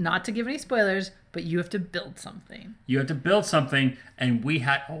part, not to give any spoilers, but you have to build something. And we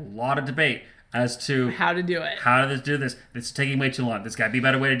had a lot of debate as to how to do it. How to do this. It's taking way too long. There's got to be a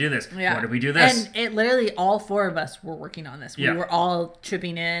better way to do this. Yeah. Why do we do this? And it literally, all four of us were working on this. We were all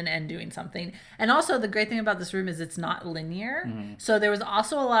chipping in and doing something. And also, the great thing about this room is it's not linear. Mm-hmm. So there was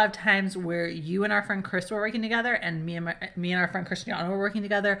also a lot of times where you and our friend Chris were working together, and me and our friend Cristiano were working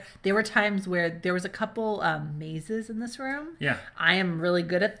together. There were times where there was a couple mazes in this room. Yeah. I am really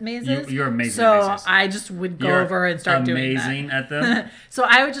good at mazes. You're amazing so at mazes. I just would go over and start doing that. Amazing at them. So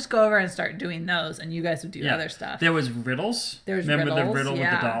I would just go over and start doing those, and you guys would do other stuff. There was riddles. Remember the riddle with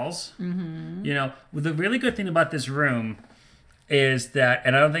the dolls? Mm-hmm. The really good thing about this room is that,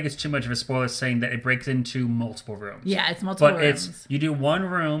 and I don't think it's too much of a spoiler saying that it breaks into multiple rooms. Yeah, it's multiple rooms. You do one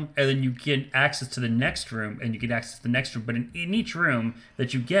room, and then you get access to the next room, and you get access to the next room. But in each room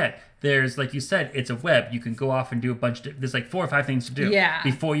that you get, there's, like you said, it's a web. You can go off and do a bunch of, there's like 4 or 5 things to do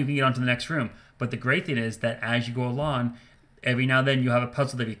before you can get onto the next room. But the great thing is that as you go along, every now and then you have a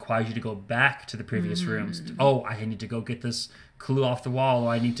puzzle that requires you to go back to the previous rooms. I need to go get this clue off the wall, or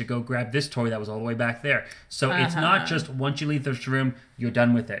I need to go grab this toy that was all the way back there. So it's not just once you leave this room, you're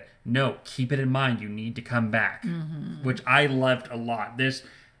done with it. No, keep it in mind. You need to come back, which I loved a lot. There's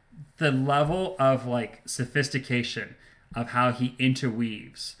the level of like sophistication of how he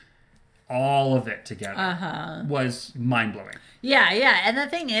interweaves all of it together was mind-blowing. Yeah. And the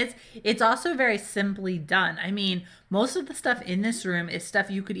thing is, it's also very simply done. I mean, most of the stuff in this room is stuff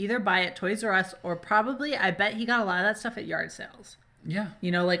you could either buy at Toys R Us, or probably, I bet he got a lot of that stuff at yard sales. Yeah.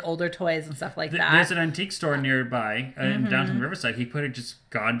 Like older toys and stuff like that. There's an antique store nearby in downtown Riverside. He could have just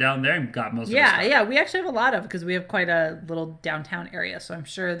gone down there and got most of the stuff. Yeah. We actually have a lot of, because we have quite a little downtown area. So I'm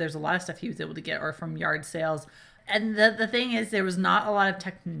sure there's a lot of stuff he was able to get, or from yard sales. And the thing is, there was not a lot of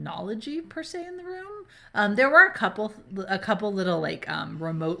technology per se in the room. There were a couple little like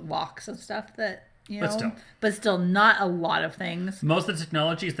remote locks and stuff that, but still not a lot of things. Most of the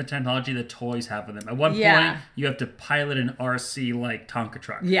technology is the technology that toys have with them. At one point, you have to pilot an RC like Tonka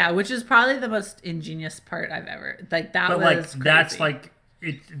truck. Yeah, which is probably the most ingenious part I've ever crazy. That's like.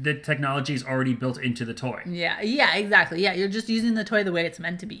 The technology is already built into the toy. Yeah, exactly. Yeah, you're just using the toy the way it's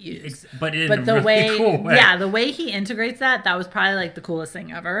meant to be used. But in a really cool way. Yeah, the way he integrates that was probably like the coolest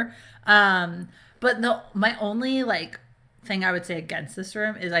thing ever. But my only like thing I would say against this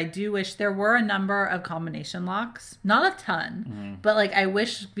room is I do wish there were a number of combination locks. Not a ton, but like I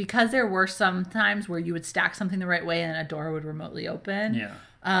wish, because there were some times where you would stack something the right way and a door would remotely open.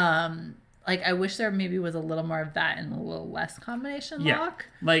 Yeah. Like I wish there maybe was a little more of that and a little less combination lock.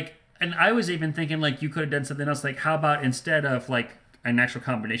 Like, and I was even thinking like you could have done something else. Like, how about instead of like an actual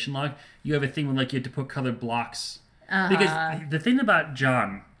combination lock, you have a thing where like you had to put colored blocks. Because the thing about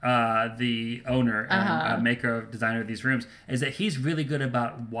John, the owner and maker, designer of these rooms, is that he's really good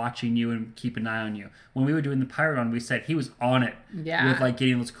about watching you and keep an eye on you. When we were doing the pirate run, we said he was on it with like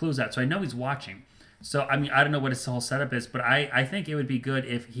getting those clues out. So I know he's watching. So, I mean, I don't know what his whole setup is, but I think it would be good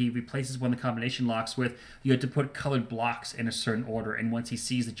if he replaces one of the combination locks with you had to put colored blocks in a certain order. And once he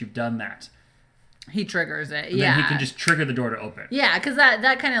sees that you've done that, he triggers it. Then he can just trigger the door to open. Yeah, because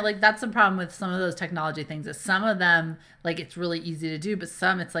that kind of like, that's the problem with some of those technology things, is some of them, like, it's really easy to do, but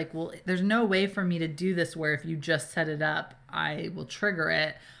some it's like, well, there's no way for me to do this where if you just set it up, I will trigger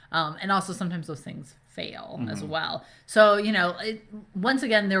it. And also sometimes those things fail as well. So, you know, once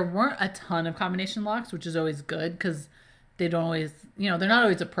again, there weren't a ton of combination locks, which is always good because they don't always, you know, they're not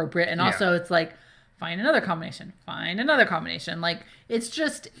always appropriate. And also it's like, find another combination. Like, it's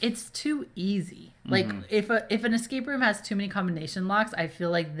too easy. Like, if an escape room has too many combination locks, I feel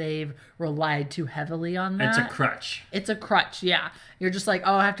like they've relied too heavily on that. It's a crutch, yeah. You're just like,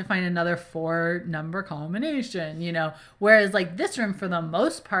 oh, I have to find another 4-number combination, you know? Whereas, like, this room, for the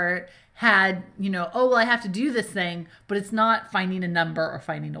most part, had, you know, oh, well, I have to do this thing, but it's not finding a number or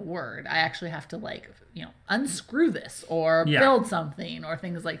finding a word. I actually have to, like, you know, unscrew this or build something or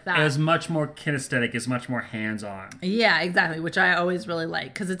things like that. It was much more kinesthetic. It's much more hands-on. Yeah, exactly, which I always really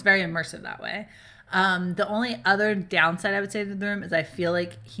like because it's very immersive that way. The only other downside I would say to the room is I feel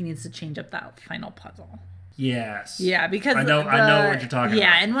like he needs to change up that final puzzle. Yes. Yeah, because I know what you're talking about.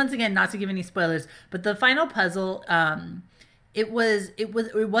 Yeah, and once again, not to give any spoilers, but the final puzzle, it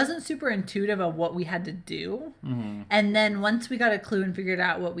wasn't super intuitive of what we had to do. And then once we got a clue and figured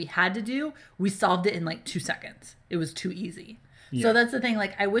out what we had to do, we solved it in like 2 seconds. It was too easy. Yeah. So that's the thing.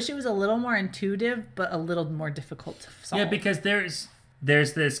 Like, I wish it was a little more intuitive, but a little more difficult to solve. Yeah, because there's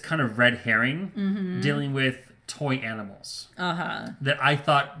this kind of red herring dealing with toy animals. That I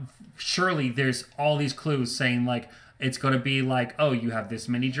thought surely there's all these clues saying like it's going to be like, oh, you have this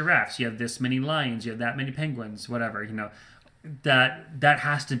many giraffes, you have this many lions, you have that many penguins, whatever, you know. That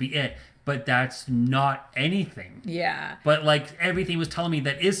has to be it, but that's not anything. Yeah. But like everything was telling me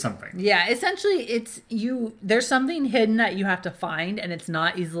that is something. Yeah, essentially there's something hidden that you have to find and it's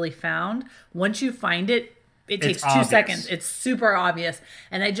not easily found. Once you find it, it takes 2 seconds. It's super obvious.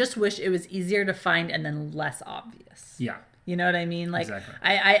 And I just wish it was easier to find and then less obvious. Yeah. You know what I mean? Like, exactly.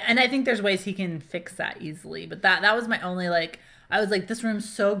 I think there's ways he can fix that easily. But that was my only, like, I was like, this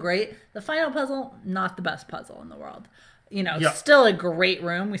room's so great. The final puzzle, not the best puzzle in the world. You know, still a great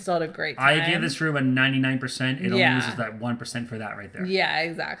room. We still had a great time. I give this room a 99%. It only uses that 1% for that right there. Yeah,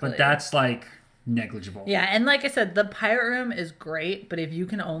 exactly. But that's like negligible. Yeah, and like I said, the pirate room is great, but if you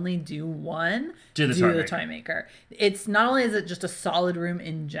can only do one, do the toy maker. It's not only is it just a solid room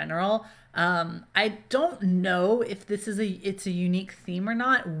in general. I don't know if this is it's a unique theme or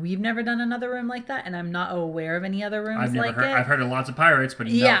not. We've never done another room like that, and I'm not aware of any other rooms like it. I've heard of lots of pirates, but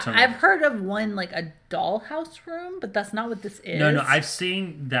I've heard of one like a dollhouse room, but that's not what this is. No, I've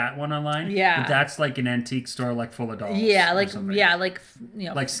seen that one online. Yeah, but that's like an antique store, like full of dolls. Yeah, like you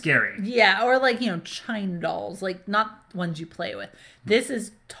know, like scary. Yeah, or like, you know, China dolls, like not ones you play with. This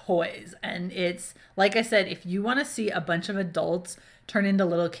is toys, and it's like I said, if you want to see a bunch of adults turn into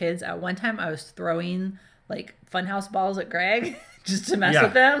little kids. At one time, I was throwing like funhouse balls at Greg just to mess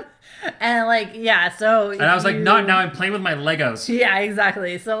with them, and like so. And I was like, not now. I'm playing with my Legos. Yeah,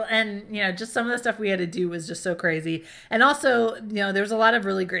 exactly. So, and you know, just some of the stuff we had to do was just so crazy, and also, you know, there's a lot of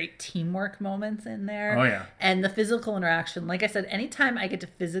really great teamwork moments in there. Oh yeah. And the physical interaction. Like I said, anytime I get to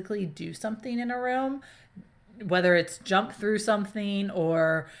physically do something in a room, whether it's jump through something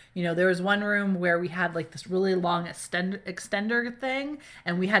or, you know, there was one room where we had like this really long extender thing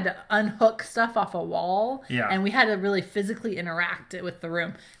and we had to unhook stuff off a wall and we had to really physically interact it with the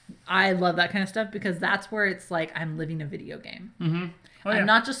room. I love that kind of stuff because that's where it's like I'm living a video game. I'm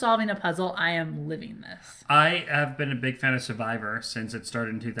not just solving a puzzle, I am living this. I have been a big fan of Survivor since it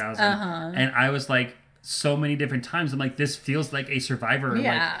started in 2000 and I was like, so many different times I'm like, this feels like a Survivor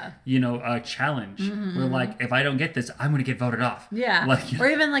like, you know, a challenge where like, if I don't get this, I'm gonna get voted off. Like, or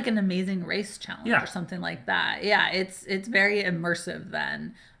even like an Amazing Race challenge or something like that. It's very immersive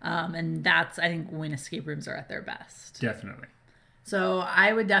then, and that's, I think, when escape rooms are at their best. Definitely. So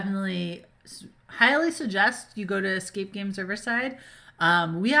I would definitely highly suggest you go to Escape Games Riverside.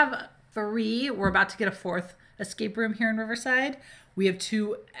 We have 3. We're about to get a 4th escape room here in Riverside. We have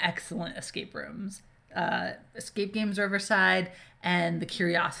 2 excellent escape rooms. Escape Games Riverside and the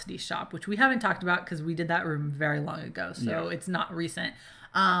Curiosity Shop, which we haven't talked about because we did that room very long ago, so it's not recent.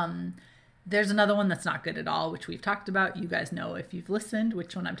 There's another one that's not good at all, which we've talked about. You guys know if you've listened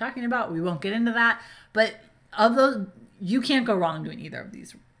which one I'm talking about. We won't get into that, but of those, you can't go wrong doing either of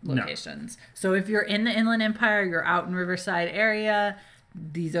these locations. No. So if you're in the Inland Empire, you're out in Riverside area,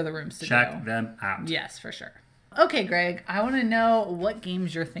 these are the rooms to check go. them out. Yes, for sure. Okay, Greg, I want to know what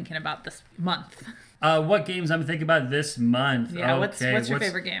games you're thinking about this month. What games I'm thinking about this month? Yeah, okay. what's your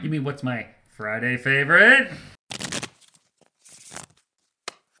favorite game? You mean what's my Friday favorite?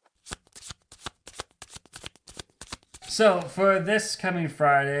 So for this coming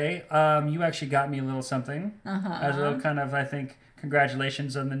Friday, you actually got me a little something. As a little kind of, I think,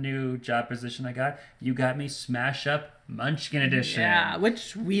 congratulations on the new job position I got. You got me Smash Up Munchkin Edition. Yeah,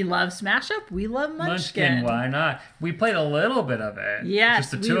 which we love Smash Up. We love Munchkin. Why not? We played a little bit of it. Yes,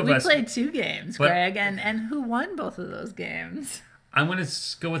 just the two of us. We played 2 games, Greg, and who won both of those games? I'm going to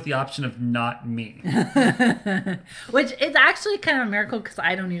go with the option of not me. Which is actually kind of a miracle because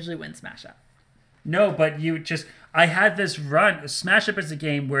I don't usually win Smash Up. No, but I had this run. Smash Up is a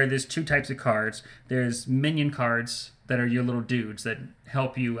game where there's 2 types of cards. There's minion cards that are your little dudes that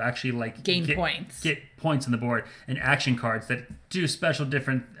help you actually gain points. Get points on the board, and action cards that do special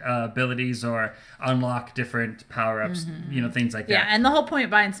different abilities or unlock different power-ups, things like that. Yeah, and the whole point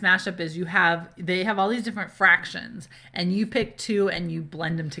behind Smash Up is they have all these different fractions, and you pick 2 and you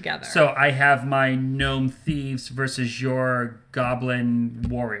blend them together. So I have my gnome thieves versus your goblin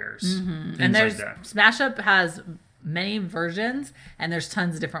warriors. And there's like that. Smash Up has many versions, and there's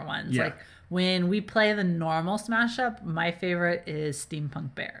tons of different ones. Yeah. When we play the normal Smash Up, my favorite is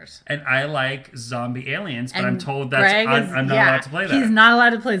Steampunk Bears. And I like Zombie Aliens, but and I'm told I'm not allowed to play that. He's not allowed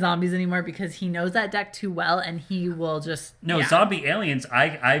to play zombies anymore because he knows that deck too well, and he will just... Zombie Aliens,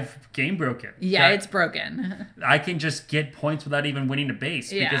 I've game broken. Yeah, it's broken. I can just get points without even winning a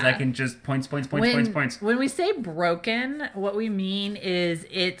base because I can just points. When we say broken, what we mean is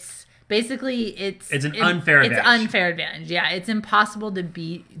basically, it's an unfair advantage. It's unfair advantage. Yeah, it's impossible to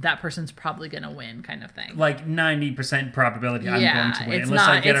beat. That person's probably going to win, kind of thing. Like 90% probability I'm going to win.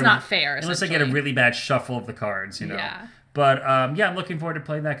 It's not fair. Unless I get a really bad shuffle of the cards, Yeah. But I'm looking forward to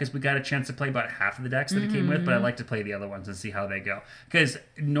playing that because we got a chance to play about half of the decks that it came with, but I like to play the other ones and see how they go. Because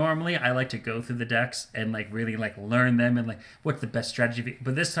normally I like to go through the decks and really learn them and what's the best strategy.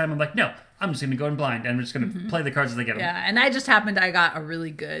 But this time I'm like, no, I'm just going to go in blind and I'm just going to play the cards as I get them. Yeah, and I just I got a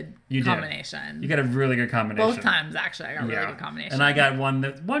really good combination. You got a really good combination. Both times, actually, I got a really good combination. And I got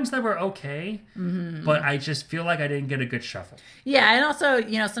ones that were okay, but I just feel like I didn't get a good shuffle. Yeah, and also,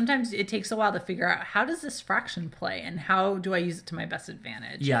 sometimes it takes a while to figure out how does this fraction play and how do I use it to my best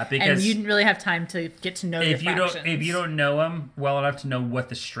advantage. Yeah, because... And you didn't really have time to get to know your fractions. If you don't know them well enough to know what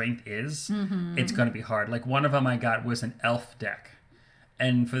the strength is, it's going to be hard. One of them I got was an elf deck.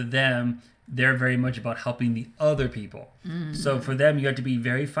 And for them... they're very much about helping the other people. So for them, you have to be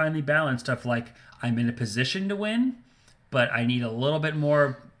very finely balanced of I'm in a position to win, but I need a little bit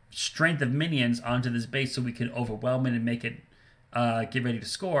more strength of minions onto this base so we can overwhelm it and make it get ready to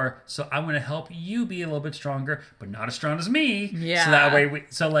score. So I'm going to help you be a little bit stronger, but not as strong as me. Yeah. So that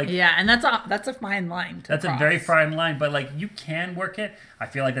way yeah, and that's a fine line to cross. A very fine line, but you can work it. I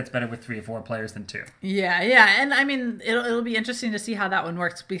feel like that's better with 3 or 4 players than 2. Yeah, and I mean it'll be interesting to see how that one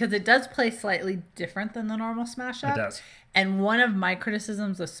works because it does play slightly different than the normal Smash Up. It does. And one of my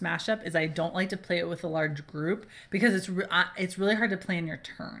criticisms of Smash Up is I don't like to play it with a large group because it's really hard to play in your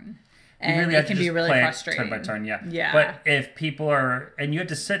turn. And it can be really frustrating. Turn by turn, yeah. Yeah. But if people are... and you have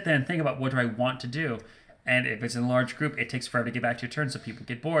to sit there and think about what do I want to do. And if it's in a large group, it takes forever to get back to your turn, so people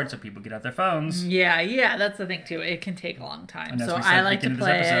get bored, so people get out their phones. Yeah, that's the thing, too. It can take a long time. So I like to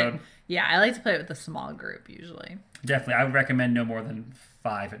play it... Yeah, I like to play it with a small group, usually. Definitely. I would recommend no more than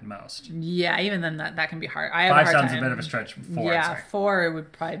 5 at most. Yeah, even then that can be hard. I have 5 a hard sounds time. a bit of a stretch. 4, yeah, 4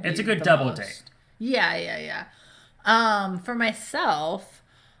 would probably be it's a good double date. Yeah. For myself...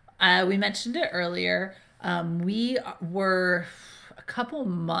 we mentioned it earlier. We were a couple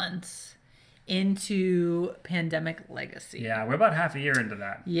months into Pandemic Legacy. Yeah, we're about half a year into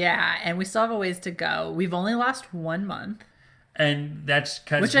that. Yeah, and we still have a ways to go. We've only lost 1 month. And that's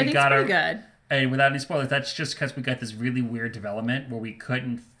because which I think is pretty good. And without any spoilers, that's just because we got this really weird development where we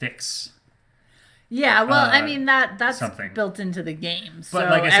couldn't fix... Yeah, well, I mean that's something built into the game, so but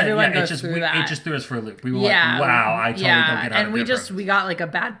like I said, everyone goes through that. It just threw us for a loop. We were "Wow, I totally don't get how to do it." And we got a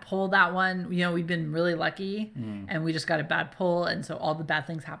bad pull that one. We've been really lucky, and we just got a bad pull, and so all the bad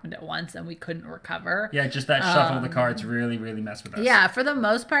things happened at once, and we couldn't recover. Yeah, just that shuffle of the cards really, really messed with us. Yeah, for the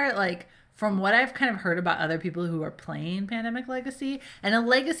most part, from what I've kind of heard about other people who are playing Pandemic Legacy, and a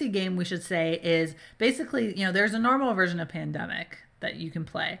legacy game, we should say, is basically, there's a normal version of Pandemic that you can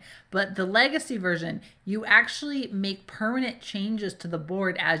play, but the legacy version, you actually make permanent changes to the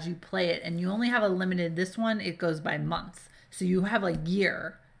board as you play it, and you only have a limited, this one, it goes by months. So you have a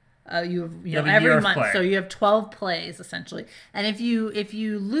year. You have every month, play. So you have 12 plays essentially, and if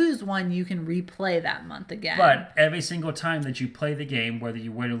you lose one, you can replay that month again. But every single time that you play the game, whether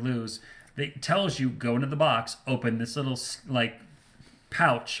you win or lose, it tells you go into the box, open this little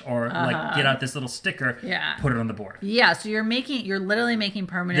pouch, or get out this little sticker, put it on the board. Yeah, so you're literally making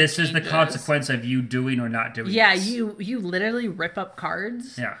permanent This changes. is the consequence of you doing or not doing. Yeah, this. you literally rip up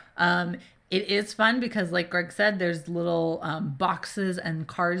cards. Yeah. It is fun because, like Greg said, there's little boxes and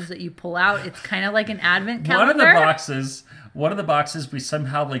cards that you pull out. It's kind of like an advent calendar. One of the boxes, we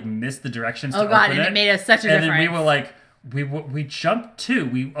somehow missed the directions. Oh, to God, open and it made us such a difference. And then we were like, we jumped 2.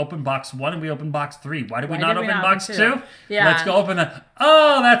 We opened box 1 and we opened box 3. Why did we not open box 2? Yeah. Let's go open the.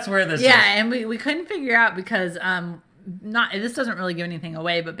 Oh, that's where this is. Yeah, and we couldn't figure out because this doesn't really give anything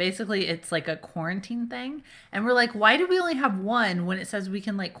away, but basically it's like a quarantine thing, and we're like, why do we only have one when it says we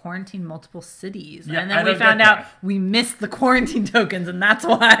can quarantine multiple cities? Yeah, and then we found out we missed the quarantine tokens, and that's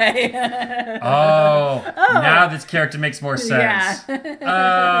why. Now this character makes more sense. Yeah.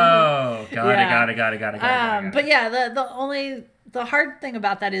 Got it. But yeah, the hard thing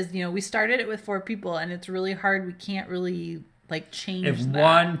about that is, we started it with 4 people, and it's really hard. We can't really change if that.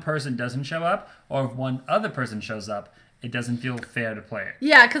 One person doesn't show up, or if one other person shows up, it doesn't feel fair to play it.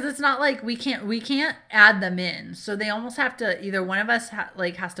 Yeah, because it's not like we can't add them in, so they almost have to, either one of us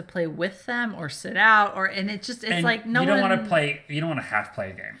has to play with them or sit out, and it's like no one. You don't want to half play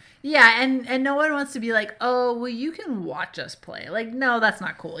a game. Yeah, and no one wants to be like, oh, well, you can watch us play. No, that's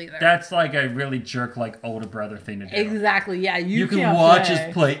not cool either. That's like a really jerk, older brother thing to do. Exactly. Yeah, you can watch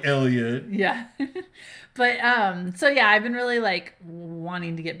us play Elliot. Yeah. But so yeah, I've been really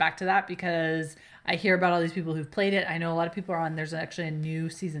wanting to get back to that because I hear about all these people who've played it. I know a lot of people are on. There's actually a new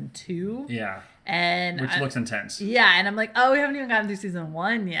season 2. Yeah. Which looks intense. Yeah, and I'm like, oh, we haven't even gotten through season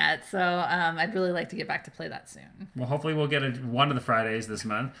 1 yet. So I'd really like to get back to play that soon. Well, hopefully we'll get one of the Fridays this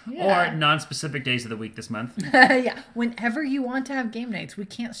month, or non-specific days of the week this month. Yeah, whenever you want to have game nights. We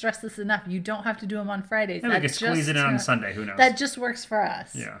can't stress this enough. You don't have to do them on Fridays. Maybe we could squeeze it in on Sunday. Who knows? That just works for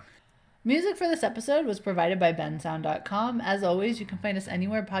us. Yeah. Music for this episode was provided by bensound.com. As always, you can find us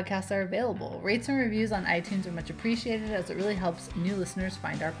anywhere podcasts are available. Rates and reviews on iTunes are much appreciated as it really helps new listeners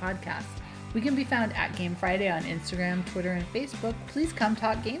find our podcast. We can be found at Game Friday on Instagram, Twitter, and Facebook. Please come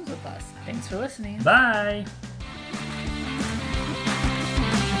talk games with us. Thanks for listening. Bye.